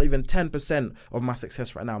pin. I'm not even 10% of my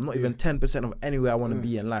success right now. I'm not even 10% of anywhere I want to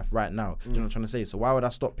be in life right now. Do you know what I'm trying to say? So why would I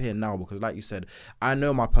stop here now? Because like you said, I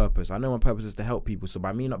know my purpose. I know my purpose is to help people. So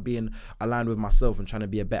by me not being aligned with myself and trying to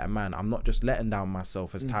be a better man, I'm not just letting down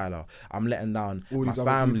myself as Tyler. I'm letting down All my these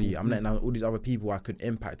other family. people. I'm letting down all these other people I could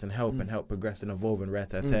impact and help progress and evolve and rare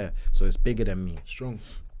tear. So it's bigger than me. Strong.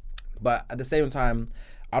 But at the same time,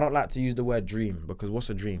 I don't like to use the word dream, because what's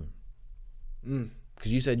a dream?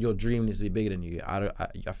 Because you said your dream needs to be bigger than you.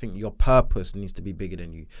 I think your purpose needs to be bigger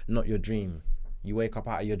than you, not your dream. You wake up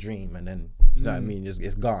out of your dream and then, you know what I mean?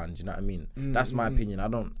 It's gone. Do you know what I mean? That's my opinion.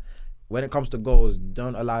 When it comes to goals,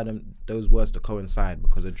 don't allow those words to coincide,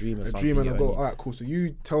 because a dream is A something. dream and a goal. All right, cool. So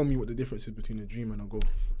you tell me what the difference is between a dream and a goal.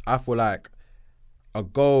 I feel like a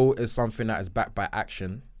goal is something that is backed by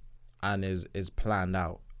action and is planned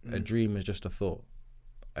out. A dream is just a thought,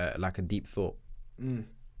 like a deep thought.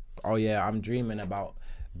 Oh yeah, I'm dreaming about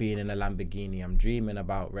being in a Lamborghini. I'm dreaming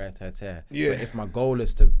about rare tear. Yeah. But if my goal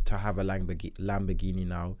is to have a Lamborghini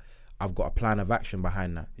now, I've got a plan of action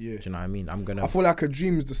behind that. Yeah. Do you know what I mean? I feel like a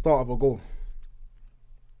dream is the start of a goal.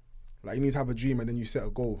 Like, you need to have a dream and then you set a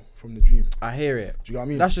goal from the dream. I hear it. Do you know what I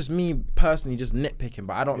mean? That's just me personally, just nitpicking.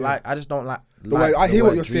 But I just don't like. The way I hear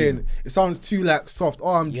what you're dream. saying, it sounds too like soft. Oh,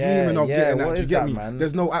 I'm dreaming of getting that. What Do you is get that, me? man?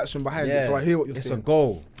 There's no action behind it, so I hear what you're saying. It's a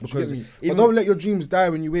goal. Do you Because get me? But don't let your dreams die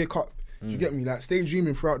when you wake up. Do you get me? Like, stay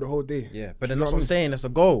dreaming throughout the whole day. Yeah, but Do then you know that's what I'm saying. It's a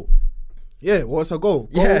goal. Yeah, well, it's a goal.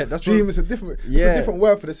 Yeah, that's dream what- is a different. It's Yeah. a different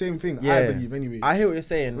word for the same thing. Yeah. I believe anyway. I hear what you're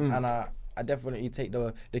saying, and I definitely take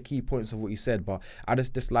the key points of what you said, but I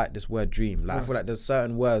just dislike this word dream. Like, I feel like there's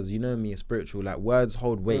certain words, you know me, it's spiritual, like words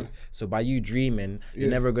hold weight. So by you dreaming, you're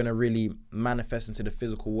never going to really manifest into the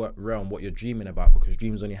physical realm what you're dreaming about, because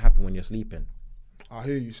dreams only happen when you're sleeping. I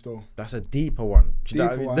hear you still. That's a deeper one. Do you know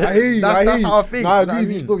what Deeper I one. mean? I hear you. That's how I think. No, I you know agree what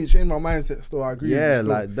with you still. You changed my mindset still. I agree with you Yeah, still.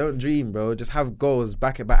 like, don't dream, bro. Just have goals,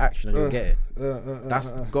 back it by action, and you'll get it.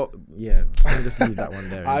 That's yeah. Let me just leave that one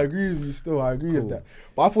there. I agree with you still. I agree with that.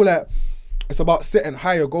 But I feel like it's about setting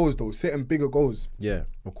higher goals though, setting bigger goals. Yeah,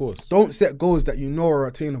 of course. Don't set goals that you know are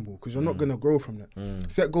attainable, because you're not going to grow from that.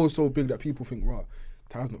 Set goals so big that people think, right,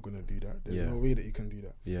 Ty's not going to do that. There's no way that you can do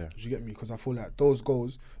that. Yeah. Do you get me? Because I feel like those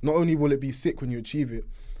goals, not only will it be sick when you achieve it,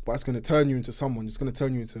 but it's going to turn you into someone. It's going to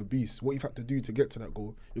turn you into a beast. What you've had to do to get to that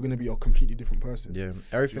goal, you're going to be a completely different person. Yeah,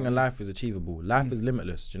 everything in life is achievable. Life is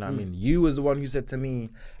limitless. Do you know what I mean? You was the one who said to me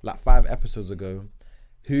like 5 episodes ago,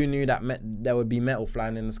 who knew that there would be metal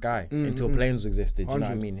flying in the sky until planes existed? Do you know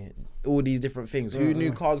what I mean? All these different things. Who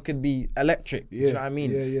knew cars could be electric? Do you know what I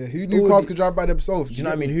mean? Yeah. Who knew cars could drive by themselves? Do you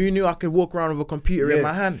know what I mean? Who knew I could walk around with a computer in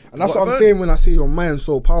my hand? And that's what I'm saying when I say your mind's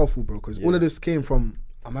so powerful, bro, because all of this came from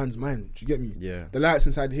a man's mind. Do you get me? Yeah. The lights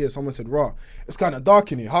inside here, someone said, rah, it's kind of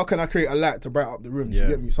dark in here. How can I create a light to brighten up the room? Do you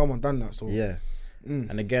get me? Someone done that. So yeah.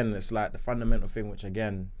 And again, it's like the fundamental thing, which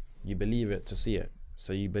again, you believe it to see it.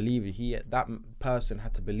 So you believe that person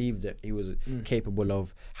had to believe that he was capable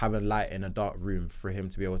of having light in a dark room for him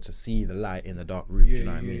to be able to see the light in the dark room. Do you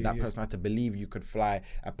know what I mean? That person had to believe you could fly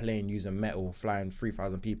a plane using metal, flying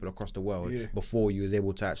 3,000 people across the world before you was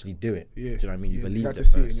able to actually do it. Do you know what I mean? You believed had to it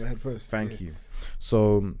see first. it in your head first. Thank you.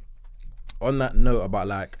 So on that note about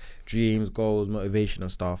like dreams, goals, motivation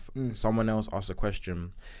and stuff, someone else asked a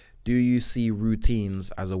question. Do you see routines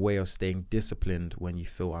as a way of staying disciplined when you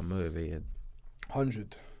feel unmotivated?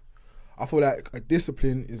 100. I feel like a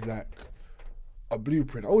discipline is like a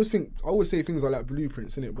blueprint. I always say things are like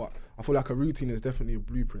blueprints, innit? But I feel like a routine is definitely a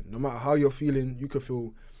blueprint. No matter how you're feeling, you could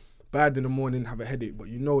feel bad in the morning, have a headache, but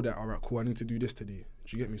you know that, all right, cool, I need to do this today.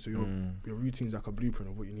 Do you get me? So your routine's like a blueprint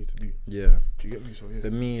of what you need to do. Yeah. Do you get me? So yeah.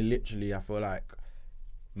 For me, literally, I feel like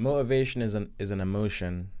motivation is an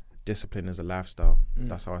emotion. Discipline is a lifestyle.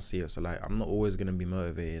 That's how I see it. So like, I'm not always gonna be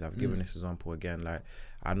motivated. I've given this example again. Like,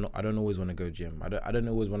 I don't always want to go gym. I don't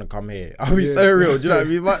always want to come here. I'll be so real. Do you know what I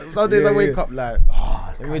mean? But some days I wake up like,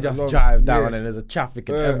 let me just drive down, and there's a traffic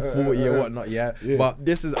and M40 or whatnot. Yeah. But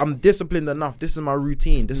I'm disciplined enough. This is my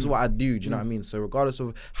routine. This is what I do. Do you know what I mean? So regardless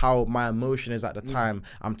of how my emotion is at the time,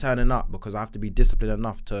 I'm turning up because I have to be disciplined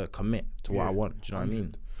enough to commit to what I want. Do you know what I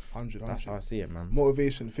mean? 100. That's how I see it, man.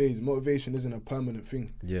 Motivation fades. Motivation isn't a permanent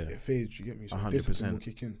thing. Yeah. It fades, you get me? So 100%. discipline will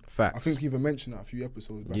kick in. Facts. I think we even mentioned that a few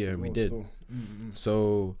episodes back. Yeah, we did. Mm-hmm.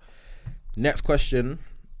 So, next question.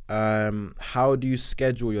 How do you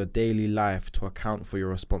schedule your daily life to account for your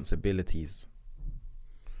responsibilities?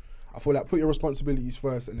 I feel like put your responsibilities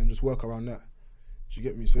first and then just work around that. Do you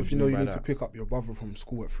get me? So if you know you need to pick up your brother from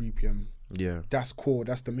school at 3 p.m, yeah, that's core,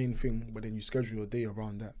 that's the main thing, but then you schedule your day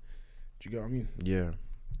around that. Do you get what I mean? Yeah.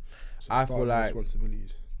 So I feel like,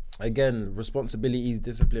 responsibilities. Again, responsibilities,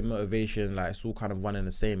 discipline, motivation, like it's all kind of one and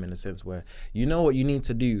the same in the sense where you know what you need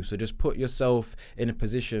to do. So just put yourself in a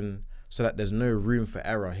position so that there's no room for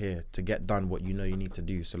error here to get done what you know you need to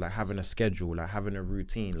do. So like having a schedule, like having a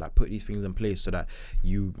routine, like put these things in place so that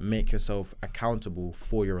you make yourself accountable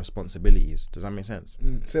for your responsibilities. Does that make sense?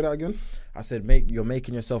 Say that again. I said you're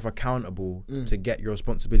making yourself accountable to get your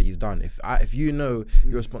responsibilities done. If you know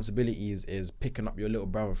your responsibilities is picking up your little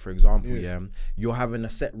brother, for example, you're having a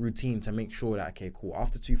set routine to make sure that, okay, cool,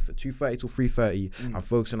 after 2:30 till 3:30, I'm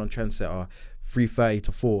focusing on Trendsetter. 3:30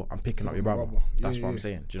 to 4, I'm picking up your brother. That's what I'm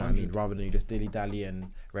saying. Do you know what I mean? Rather than you just dilly-dally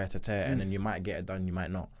and rat-a-tat, and then you might get it done, you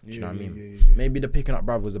might not. Do you know what I mean? Maybe the picking up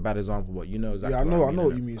brother was a bad example, but you know exactly I know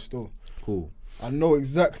what you mean still. Cool. I know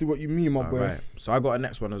exactly what you mean, my boy. Right. So I got a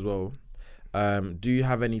next one as well. Do you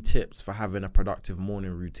have any tips for having a productive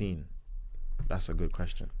morning routine? That's a good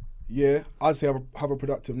question. Yeah, I'd say have a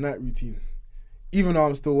productive night routine. Even though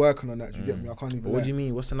I'm still working on that, do you get me? I can't even. What do you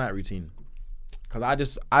mean? What's the night routine? Cause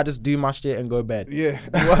I just do my shit and go to bed. Yeah.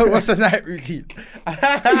 What's the night routine?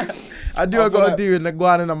 I do what I gotta do and then go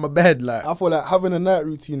on and on my bed. Like, I feel like having a night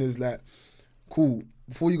routine is like cool.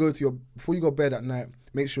 Before you go to bed at night,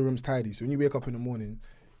 make sure your room's tidy. So when you wake up in the morning,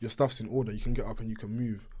 your stuff's in order. You can get up and you can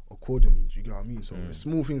move accordingly. Do you get what I mean? So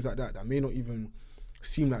small things like that may not even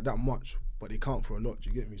seem like that much, but they count for a lot. Do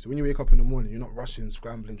you get me? So when you wake up in the morning, you're not rushing,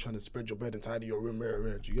 scrambling, trying to spread your bed and tidy your room.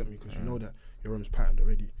 Do you get me? Because you know that your room's patterned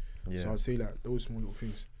already. Yeah. So I'd say like those small little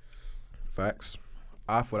things. Facts.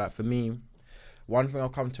 I feel like for me, one thing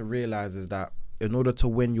I've come to realize is that in order to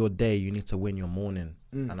win your day, you need to win your morning.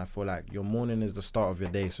 And I feel like your morning is the start of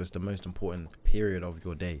your day, so it's the most important period of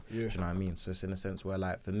your day. Yeah. Do you know what I mean? So it's in a sense where,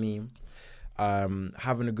 like, for me,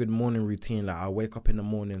 having a good morning routine, like I wake up in the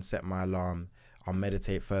morning, set my alarm, I'll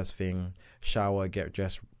meditate first thing, shower, get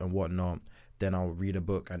dressed and whatnot. Then I'll read a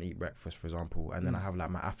book and eat breakfast, for example. And then I have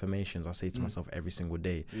like my affirmations. I say to myself every single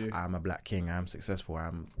day, I am a black king, I am successful, I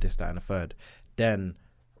am this, that, and the third. Then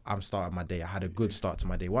I'm starting my day. I had a good start to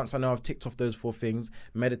my day. Once I know I've ticked off those 4 things,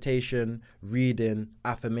 meditation, reading,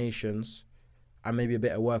 affirmations, and maybe a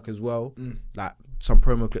bit of work as well, like some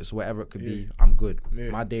promo clips or whatever it could be, I'm good.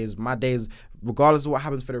 My days, regardless of what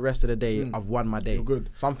happens for the rest of the day, I've won my day. You're good.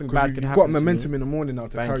 Something bad can happen. You've got momentum in the morning now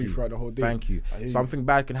to carry throughout the whole day. Thank you. Something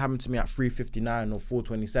bad can happen to me at 3:59 or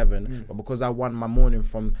 4:27, but because I won my morning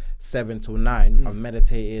from 7 till 9, I've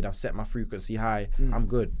meditated, I've set my frequency high, I'm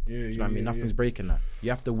good. You know what I mean? Nothing's breaking that. You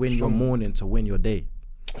have to win your morning to win your day.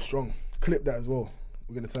 Strong. Clip that as well.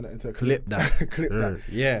 We're going to turn that into a clip. That. Clip that.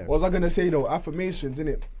 Yeah. What was I going to say though? Affirmations,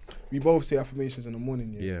 innit? We both say affirmations in the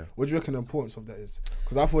morning. Yeah. What do you reckon the importance of that is?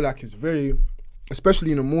 Because I feel like it's very,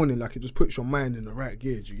 especially in the morning, like it just puts your mind in the right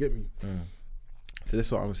gear. Do you get me? So this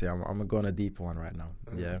is what I'm saying. I'm going to go on a deeper one right now.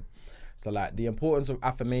 Yeah. So like the importance of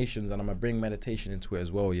affirmations, and I'm going to bring meditation into it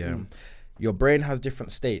as well. Yeah. Your brain has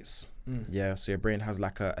different states. Yeah. So your brain has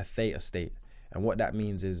like a theta state. And what that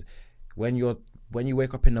means is when you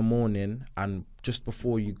wake up in the morning and just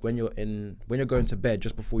before when you're going to bed,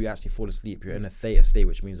 just before you actually fall asleep, you're in a theta state,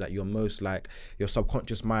 which means that you're most like, your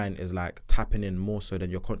subconscious mind is like tapping in more so than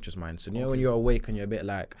your conscious mind. So you know when you're awake and you're a bit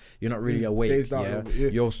like, you're not really awake,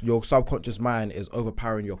 your subconscious mind is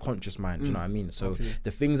overpowering your conscious mind, do you know what I mean? So the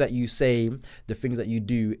things that you say, the things that you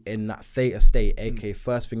do in that theta state, aka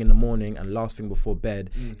first thing in the morning and last thing before bed,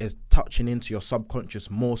 is touching into your subconscious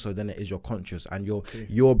more so than it is your conscious. And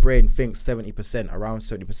your brain thinks 70%, around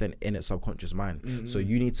 70% in its subconscious mind. mind. So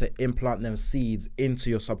you need to implant them seeds into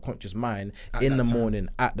your subconscious mind in the morning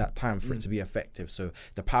at that time for it to be effective. So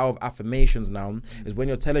the power of affirmations now is when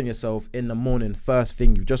you're telling yourself in the morning, first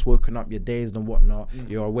thing, you've just woken up, you're dazed and whatnot,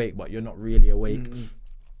 you're awake, but you're not really awake.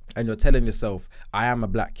 And you're telling yourself, I am a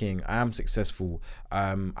black king, I am successful,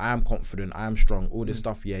 I am confident, I am strong, all this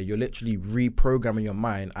stuff, yeah. You're literally reprogramming your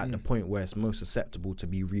mind at the point where it's most susceptible to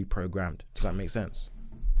be reprogrammed. Does that make sense?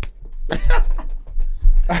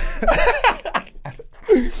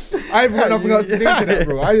 I haven't got nothing else to say to that,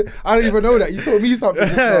 bro. I don't even know that. You told me something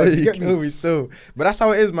just now. You get me? Still. But that's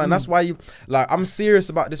how it is, man. That's why you, like, I'm serious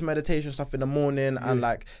about this meditation stuff in the morning and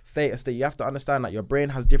like theta state. You have to understand that your brain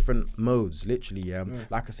has different modes, literally, yeah.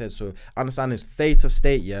 Like I said, so understand this theta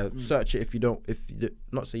state, yeah. Search it if you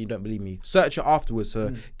not say you don't believe me. Search it afterwards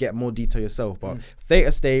to get more detail yourself. But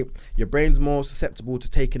theta state, your brain's more susceptible to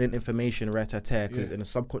taking in information because in the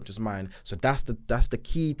subconscious mind. So that's the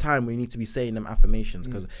key time where you need to be saying them affirmations,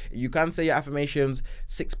 because you can say your affirmations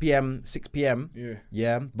 6 p.m.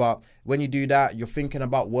 yeah, but when you do that, you're thinking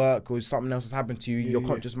about work or something else has happened to you. Your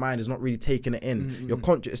conscious mind is not really taking it in. Your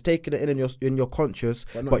conscious is taking it in your conscious,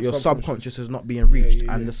 but your subconscious is not being reached,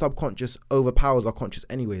 and the subconscious overpowers our conscious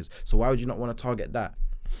anyways. So why would you not want to target that?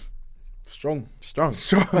 Strong.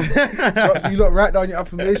 So you lot write down your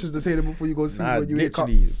affirmations to say them before you go sleep. When you wake up.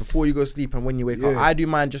 Before you go sleep and when you wake up. I do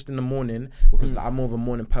mine just in the morning because I'm more of a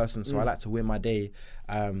morning person, so I like to win my day.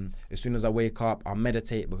 As soon as I wake up, I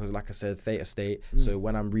meditate because, like I said, theta state. So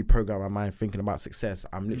when I'm reprogramming my mind, thinking about success,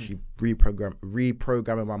 I'm literally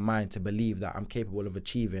reprogramming my mind to believe that I'm capable of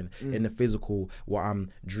achieving in the physical what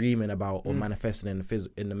I'm dreaming about or manifesting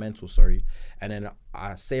in the mental. And then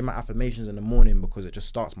I say my affirmations in the morning because it just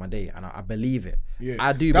starts my day, and I believe it.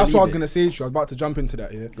 I do. That's what I was gonna say to you. I was about to jump into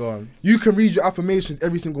that. Yeah, go on. You can read your affirmations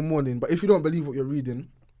every single morning, but if you don't believe what you're reading,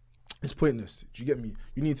 it's pointless. Do you get me?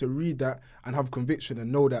 You need to read that and have conviction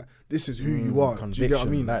and know that this is who you are. Do you get what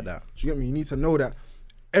I mean? Like that. Do you get me? You need to know that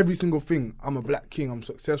every single thing, I'm a black king, I'm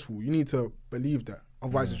successful. You need to believe that.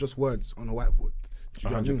 Otherwise, it's just words on a whiteboard.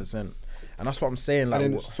 100%. And that's what I'm saying. Like,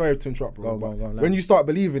 and then, sorry to interrupt, bro. Go on, when you start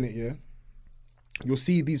believing it, yeah, you'll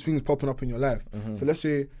see these things popping up in your life. So let's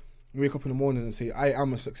say you wake up in the morning and say, I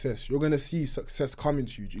am a success. You're going to see success coming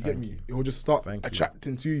to you. Do you get me? It will just start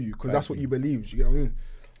attracting to you because that's what you believe. Do you get what I mean?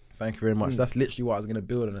 Thank you very much. That's literally what I was going to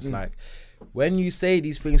build on. It's like, when you say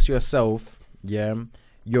these things to yourself, yeah,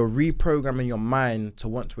 you're reprogramming your mind to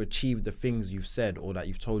want to achieve the things you've said or that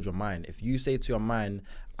you've told your mind. If you say to your mind,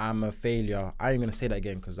 I'm a failure, I ain't going to say that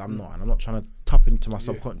again because I'm not. And I'm not trying to tap into my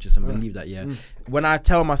subconscious and believe that, When I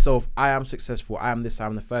tell myself, I am successful, I am this, I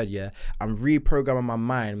am the third, I'm reprogramming my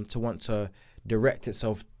mind to want to direct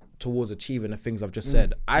itself towards achieving the things I've just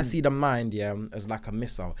said. I see the mind, as like a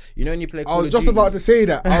missile. You know when you play Call of Duty? I was just about to say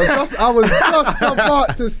that.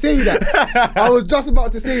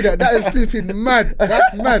 That is flipping mad.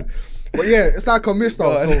 That's mad. But yeah, it's like a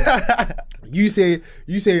missile. So you say,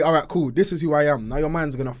 all right, cool, this is who I am. Now your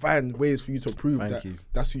mind's gonna find ways for you to prove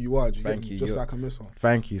that's who you are. Thank you. Just like a missile.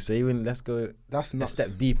 Thank you. So even let's go that's a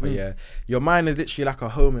step deeper, Your mind is literally like a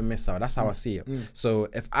homing missile. That's how I see it. So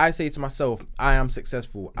if I say to myself, I am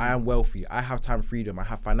successful, I am wealthy, I have time freedom, I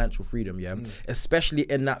have financial freedom, especially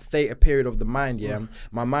in that theta period of the mind,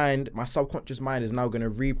 my subconscious mind is now gonna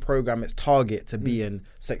reprogram its target to be in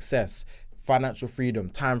success, financial freedom,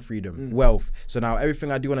 time freedom, wealth. So now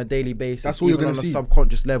everything I do on a daily basis, that's all you're gonna on see. A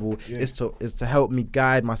subconscious level, is to help me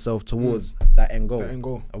guide myself towards that end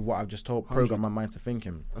goal of what I've just told, program my mind to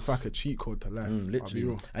thinking. That's like a cheat code to life,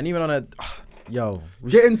 literally. And even on a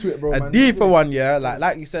get into it, bro. A deeper one,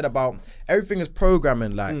 like you said about everything is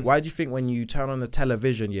programming. Like, why do you think when you turn on the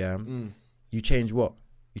television, you change what?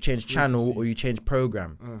 You change channel or you change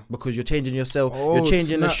program because you're changing yourself. You're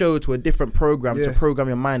changing the show to a different program to program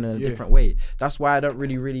your mind in a different way. That's why I don't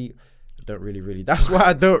really. That's why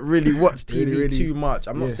I don't really watch TV too much.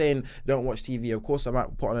 I'm not saying don't watch TV. Of course, I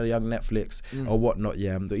might put on a young Netflix or whatnot.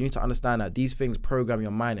 But you need to understand that these things program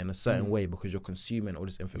your mind in a certain way because you're consuming all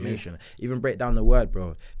this information. Even break down the word,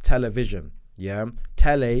 bro. Television.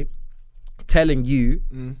 Telling you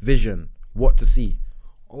vision, what to see.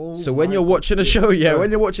 So when you're watching a show, when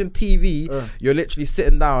you're watching TV, you're literally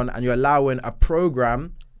sitting down and you're allowing a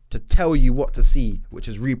program to tell you what to see, which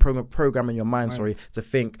is reprogramming your mind, to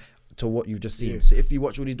think to what you've just seen. So if you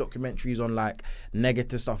watch all these documentaries on like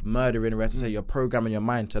negative stuff, murdering, you're programming your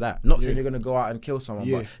mind to that. Not saying you're going to go out and kill someone,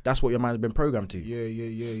 but that's what your mind's been programmed to.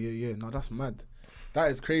 Yeah. No, that's mad. That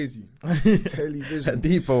is crazy. Television. A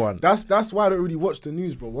deeper one. That's why I don't really watch the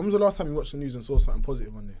news, bro. When was the last time you watched the news and saw something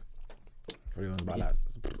positive on there?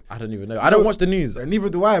 I don't even know. I don't watch the news. Neither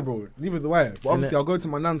do I, bro. Neither do I. But obviously, I'll go to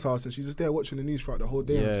my nan's house and she's just there watching the news throughout the whole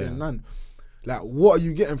day. I'm saying, Nan, Like, what are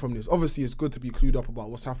you getting from this? Obviously, it's good to be clued up about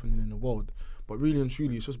what's happening in the world, but really and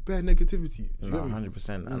truly, it's just bare negativity. No,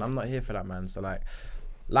 100%. And I'm not here for that, man. So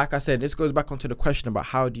like I said, this goes back onto the question about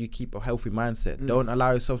how do you keep a healthy mindset. Don't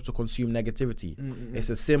allow yourself to consume negativity. It's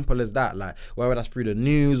as simple as that. Like, whether that's through the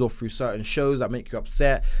news or through certain shows that make you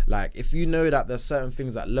upset. Like, if you know that there's certain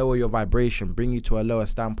things that lower your vibration, bring you to a lower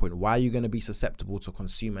standpoint, why are you going to be susceptible to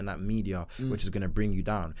consuming that media, which is going to bring you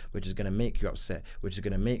down, which is going to make you upset, which is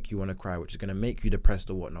going to make you want to cry, which is going to make you depressed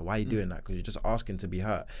or whatnot? Why are you doing that? Because you're just asking to be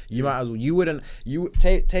hurt. You might as well,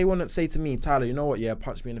 Tay wouldn't say to me, Tyler, you know what, yeah,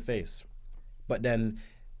 punch me in the face. But then,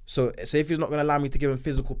 so if he's not going to allow me to give him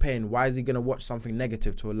physical pain, why is he going to watch something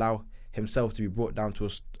negative to allow himself to be brought down to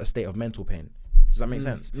a state of mental pain? Does that make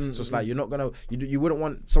sense? So it's like, you're not going to, you wouldn't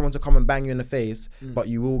want someone to come and bang you in the face, but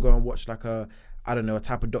you will go and watch like a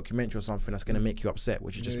type of documentary or something that's going to make you upset,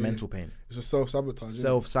 which is just mental pain. It's a self-sabotage.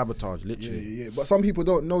 Self-sabotage, literally. Yeah. But some people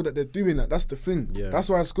don't know that they're doing that. That's the thing. Yeah. That's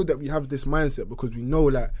why it's good that we have this mindset, because we know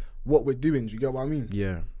like what we're doing. Do you get what I mean?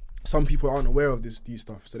 Yeah. Some people aren't aware of these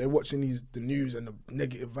stuff, so they're watching the news and the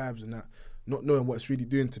negative vibes and that, not knowing what it's really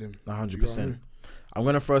doing to them. 100%. I'm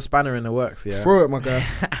gonna throw a spanner in the works. Yeah, throw it, my guy.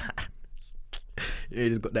 Yeah,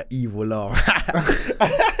 he's got that evil laugh.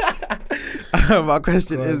 My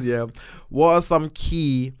question is, what are some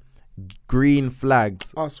key green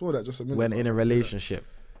flags? I saw that just a minute when in a relationship.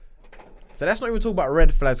 So let's not even talk about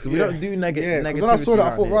red flags, because we don't do negativity. When I saw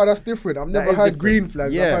that, I thought, wow, that's different. I've never heard green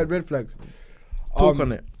flags. I've heard red flags. Talk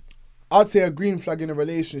on it. I'd say a green flag in a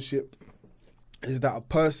relationship is that a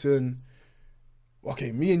person,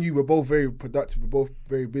 okay, me and you, we're both very productive, we're both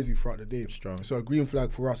very busy throughout the day. Strong. So a green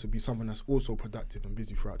flag for us would be someone that's also productive and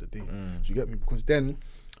busy throughout the day. Do you get me? Because then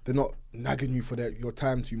they're not nagging you for your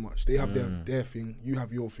time too much. They have their thing, you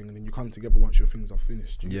have your thing, and then you come together once your things are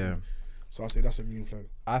finished. Yeah. So I say that's a green flag.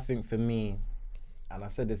 I think for me, and I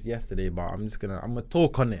said this yesterday, but I'm gonna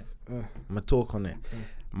talk on it.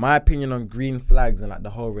 My opinion on green flags and like the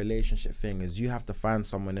whole relationship thing is you have to find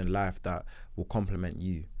someone in life that will complement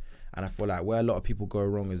you. And I feel like where a lot of people go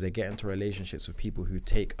wrong is they get into relationships with people who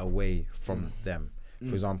take away from them.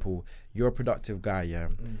 For example, you're a productive guy,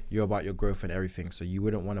 you're about your growth and everything, so you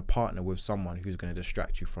wouldn't want to partner with someone who's going to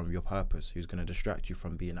distract you from your purpose, who's going to distract you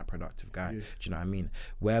from being that productive guy. Do you know what I mean?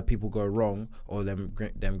 Where people go wrong or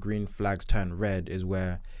them green flags turn red is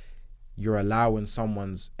where you're allowing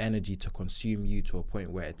someone's energy to consume you to a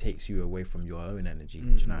point where it takes you away from your own energy.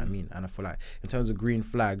 Do you know what I mean? And I feel like in terms of green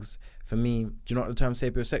flags, for me, do you know what the term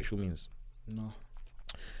sapiosexual means? No.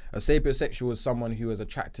 A sapiosexual is someone who is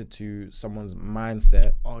attracted to someone's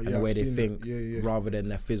mindset and the way they think rather than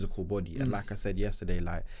their physical body. And like I said yesterday,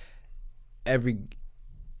 like every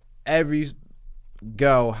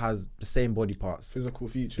girl has the same body parts, physical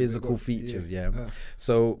features.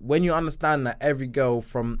 So when you understand that every girl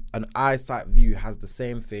from an eyesight view has the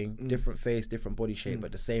same thing, different face, different body shape,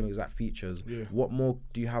 but the same exact features, what more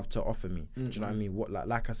do you have to offer me? Do you know what I mean? What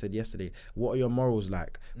like I said yesterday, what are your morals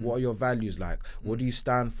like? What are your values like? What do you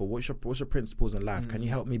stand for? What's your principles in life? Can you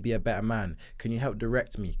help me be a better man? Can you help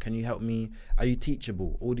direct me? Can you help me? Are you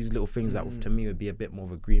teachable? All these little things that to me would be a bit more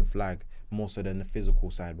of a green flag, more so than the physical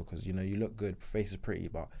side, because you know you look good, face is pretty,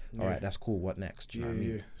 but all right, that's cool. What next? Do you know what I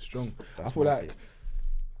mean? Strong. I feel like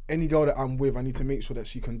any girl that I'm with, I need to make sure that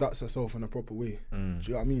she conducts herself in a proper way. Do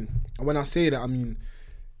you know what I mean? And when I say that, I mean,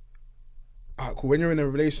 cool. When you're in a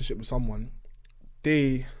relationship with someone,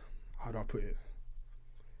 how do I put it?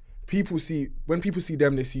 When people see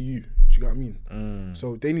them, they see you. Do you know what I mean?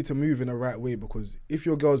 So they need to move in the right way, because if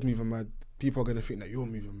your girl's moving mad, people are going to think that you're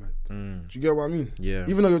moving mad. Do you get what I mean? Yeah.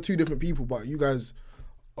 Even though you're two different people, but you guys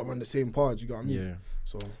are on the same part. Do you get what I mean? Yeah.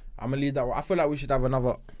 So I'm going to leave that one. I feel like we should have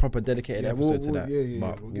another proper dedicated episode to that.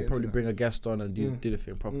 But we'll probably bring a guest on and do the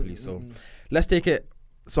thing properly. So let's take it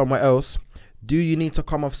somewhere else. Do you need to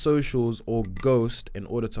come off socials or ghost in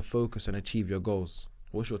order to focus and achieve your goals?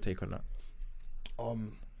 What's your take on that?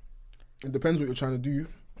 It depends what you're trying to do.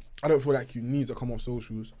 I don't feel like you need to come off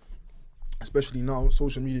socials. Especially now,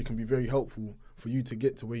 social media can be very helpful for you to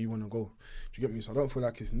get to where you want to go. Do you get me? So I don't feel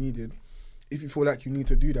like it's needed. If you feel like you need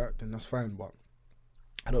to do that, then that's fine. But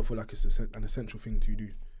I don't feel like it's an essential thing to do.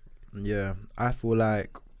 Yeah, I feel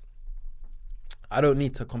like I don't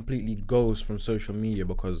need to completely ghost from social media,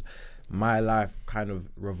 because my life kind of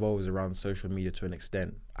revolves around social media to an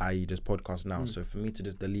extent, i.e. this podcast now. So for me to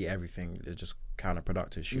just delete everything is just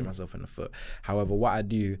counterproductive, shoot myself in the foot. However, what I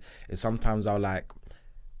do is sometimes I'll like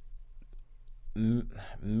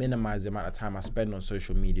minimize the amount of time I spend on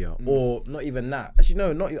social media, or not even that.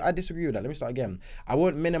 Actually, no, I disagree with that. Let me start again. I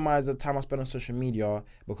won't minimize the time I spend on social media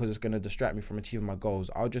because it's going to distract me from achieving my goals.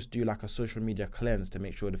 I'll just do like a social media cleanse to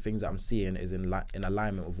make sure the things that I'm seeing is in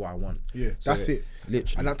alignment with what I want. Yeah, so that's it.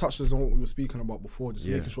 Literally. And that touches on what we were speaking about before, just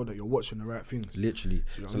making sure that you're watching the right things. Literally.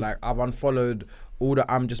 So like I've unfollowed all the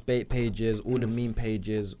I'm Just Bait pages, all the meme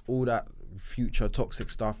pages, all that future toxic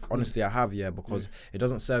stuff. Honestly, I have, because it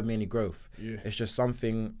doesn't serve me any growth. It's just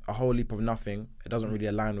something, a whole leap of nothing. It doesn't really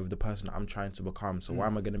align with the person that I'm trying to become. So why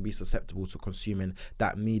am I going to be susceptible to consuming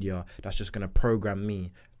that media that's just going to program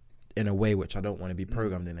me in a way which I don't want to be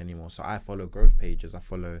programmed in anymore? So I follow growth pages, I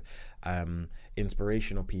follow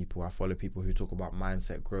inspirational people, I follow people who talk about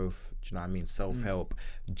mindset growth, do you know what I mean, self-help,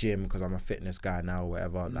 gym, because I'm a fitness guy now,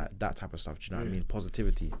 whatever, like that type of stuff, do you know what I mean,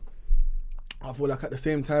 positivity. I feel like at the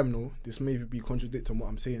same time, though, this may be contradicting what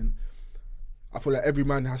I'm saying. I feel like every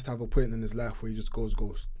man has to have a point in his life where he just goes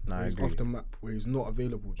ghost. Where he's off the map, where he's not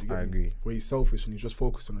available. Do you get me? Agree. Where he's selfish and he's just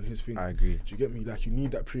focusing on his thing. I agree. Do you get me? Like, you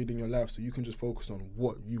need that period in your life so you can just focus on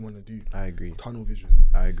what you want to do. I agree. Tunnel vision.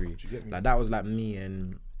 I agree. Do you get me? Like, that was like me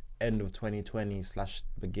in end of 2020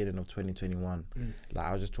 / beginning of 2021. Like,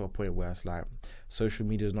 I was just to a point where it's like, social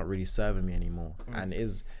media is not really serving me anymore. And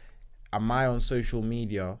am I on social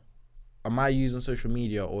media? Am I using social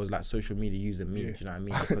media, or is like social media using me? Do you know what I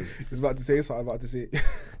mean? Because I was about to say something. I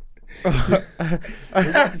was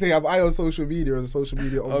about to say, am I on social media, or is social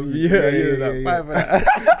media on me? Yeah.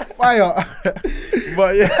 Fire.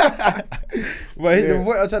 But the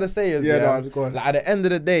point I'm trying to say is, go on. like, at the end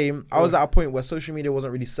of the day, I was at a point where social media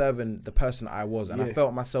wasn't really serving the person I was, and I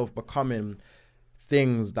felt myself becoming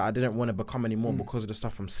things that I didn't want to become anymore because of the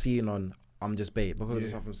stuff I'm seeing on I'm Just Bait, because of the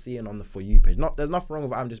stuff I'm seeing on the For You page. There's nothing wrong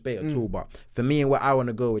with I'm Just Bait at all, but for me and where I want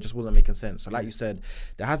to go, it just wasn't making sense. So like you said,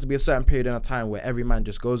 there has to be a certain period in a time where every man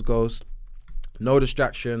just goes ghost, no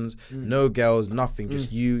distractions, no girls, nothing,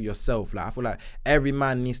 just you, yourself. Like, I feel like every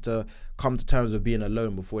man needs to come to terms with being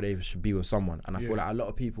alone before they should be with someone. And I feel like a lot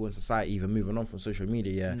of people in society, even moving on from social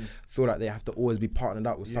media, feel like they have to always be partnered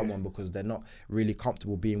up with someone because they're not really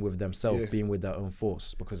comfortable being with themselves, being with their own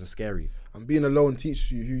thoughts, because it's scary. And being alone teaches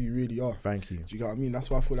you who you really are. Thank you. Do you get what I mean? That's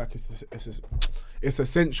why I feel like it's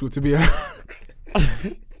essential to be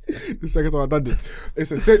the second time I've done this.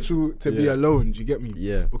 It's essential to be alone, do you get me?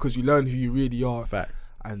 Yeah. Because you learn who you really are.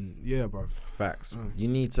 Facts. And bro. Facts. You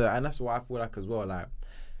need to, and that's what I feel like as well, like,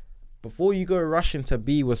 before you go rushing to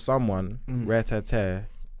be with someone, who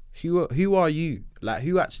are you? Like,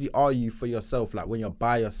 who actually are you for yourself? Like, when you're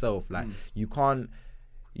by yourself, like, you want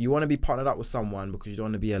to be partnered up with someone because you don't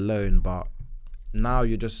want to be alone, but now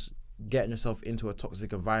you're just getting yourself into a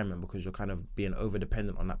toxic environment because you're kind of being over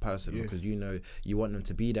dependent on that person because you know you want them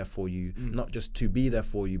to be there for you, not just to be there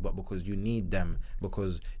for you, but because you need them,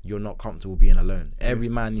 because you're not comfortable being alone. Every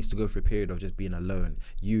man needs to go through a period of just being alone,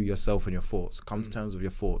 you, yourself, and your thoughts. Come to terms with your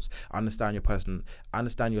thoughts, understand your person,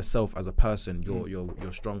 understand yourself as a person,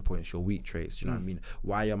 your strong points, your weak traits, you know what I mean,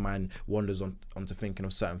 why your mind wanders onto thinking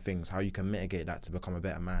of certain things, how you can mitigate that to become a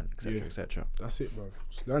better man, etc, etc. That's it, bro.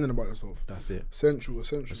 Just learning about yourself. That's it. Essential.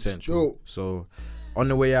 So on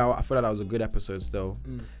the way out, I feel like that was a good episode still.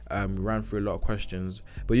 We ran through a lot of questions,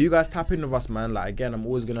 but you guys tap in with us, man. Like, again, I'm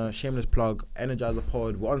always gonna shameless plug Energizer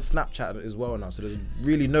Pod. We're on Snapchat as well now, so there's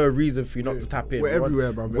really no reason for you not to tap in. We're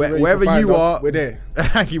everywhere, bro. Wherever you are, we're there.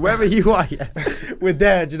 Wherever you are, we're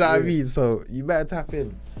there. Do you know what I mean? So you better tap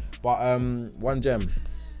in. But one gem,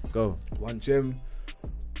 go. One gem.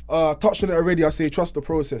 Touched on it already. I say trust the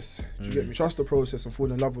process. Do you get me? Trust the process and fall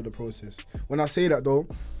in love with the process. When I say that, though,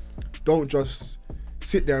 don't just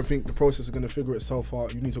sit there and think the process is going to figure itself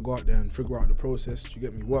out. You need to go out there and figure out the process. Do you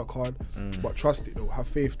get me? Work hard, but trust it, though. Have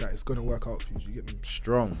faith that it's going to work out for you. Do you get me?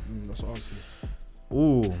 Strong. That's what I'll say.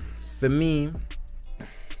 Ooh, for me,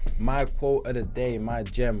 my quote of the day, my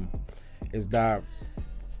gem, is that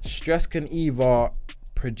stress can either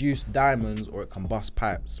produce diamonds or it can bust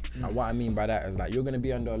pipes. And what I mean by that is, like, you're going to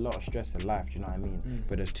be under a lot of stress in life, do you know what I mean?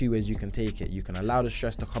 But there's two ways you can take it. You can allow the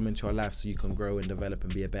stress to come into your life so you can grow and develop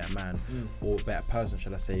and be a better man, or a better person,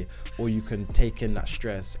 should I say, or you can take in that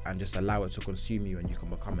stress and just allow it to consume you and you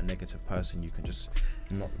can become a negative person. You can just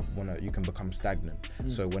you can become stagnant.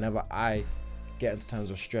 So whenever I get into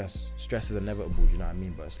terms of stress is inevitable, do you know what I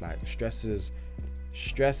mean? But it's like, stress is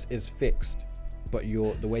fixed, but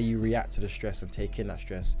the way you react to the stress and take in that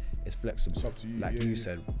stress is flexible. It's up to you, like you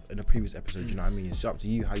said in the previous episode, you know what I mean? It's up to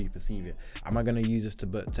you how you perceive it. Am I going to use this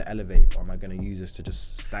to elevate, or am I going to use this to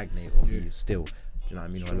just stagnate or be still? Do you know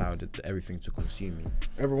what I mean? Or allow everything to consume me.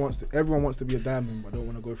 Everyone wants to be a diamond, but don't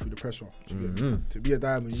want to go through the pressure. To be a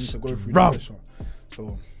diamond, you need to go through the pressure.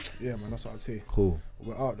 So Yeah, man, that's what I'd say. Cool.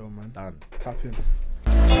 We're out though, man. Done. Tap in.